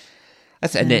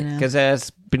 That's it, because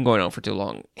that's been going on for too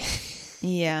long.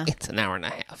 Yeah. It's an hour and a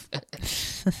half.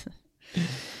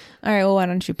 All right, well, why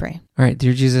don't you pray? All right,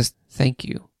 dear Jesus, thank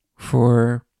you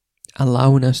for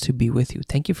allowing us to be with you.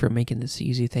 Thank you for making this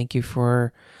easy. Thank you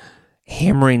for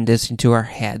hammering this into our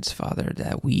heads, Father,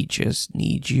 that we just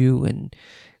need you, and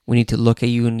we need to look at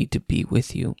you and need to be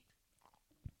with you.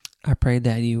 I pray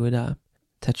that you would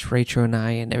touch Rachel and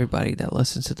I and everybody that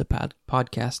listens to the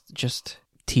podcast. Just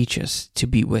teach us to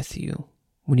be with you.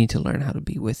 We need to learn how to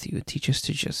be with you. Teach us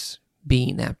to just be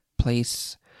in that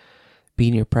place, be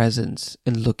in your presence,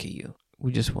 and look at you.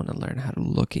 We just want to learn how to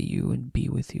look at you and be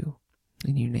with you.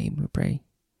 In your name we pray.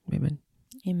 Amen.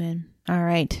 Amen. All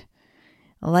right.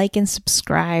 Like and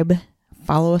subscribe.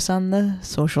 Follow us on the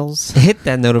socials. Hit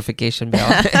that notification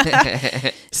bell.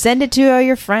 Send it to all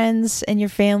your friends and your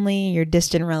family, your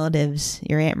distant relatives,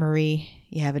 your Aunt Marie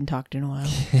you haven't talked in a while.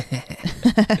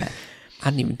 I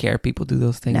don't even care if people do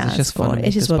those things. Nah, it's just fun.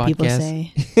 It's just what people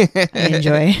say. I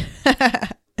enjoy.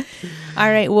 All All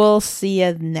right, we'll see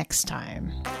you next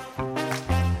time.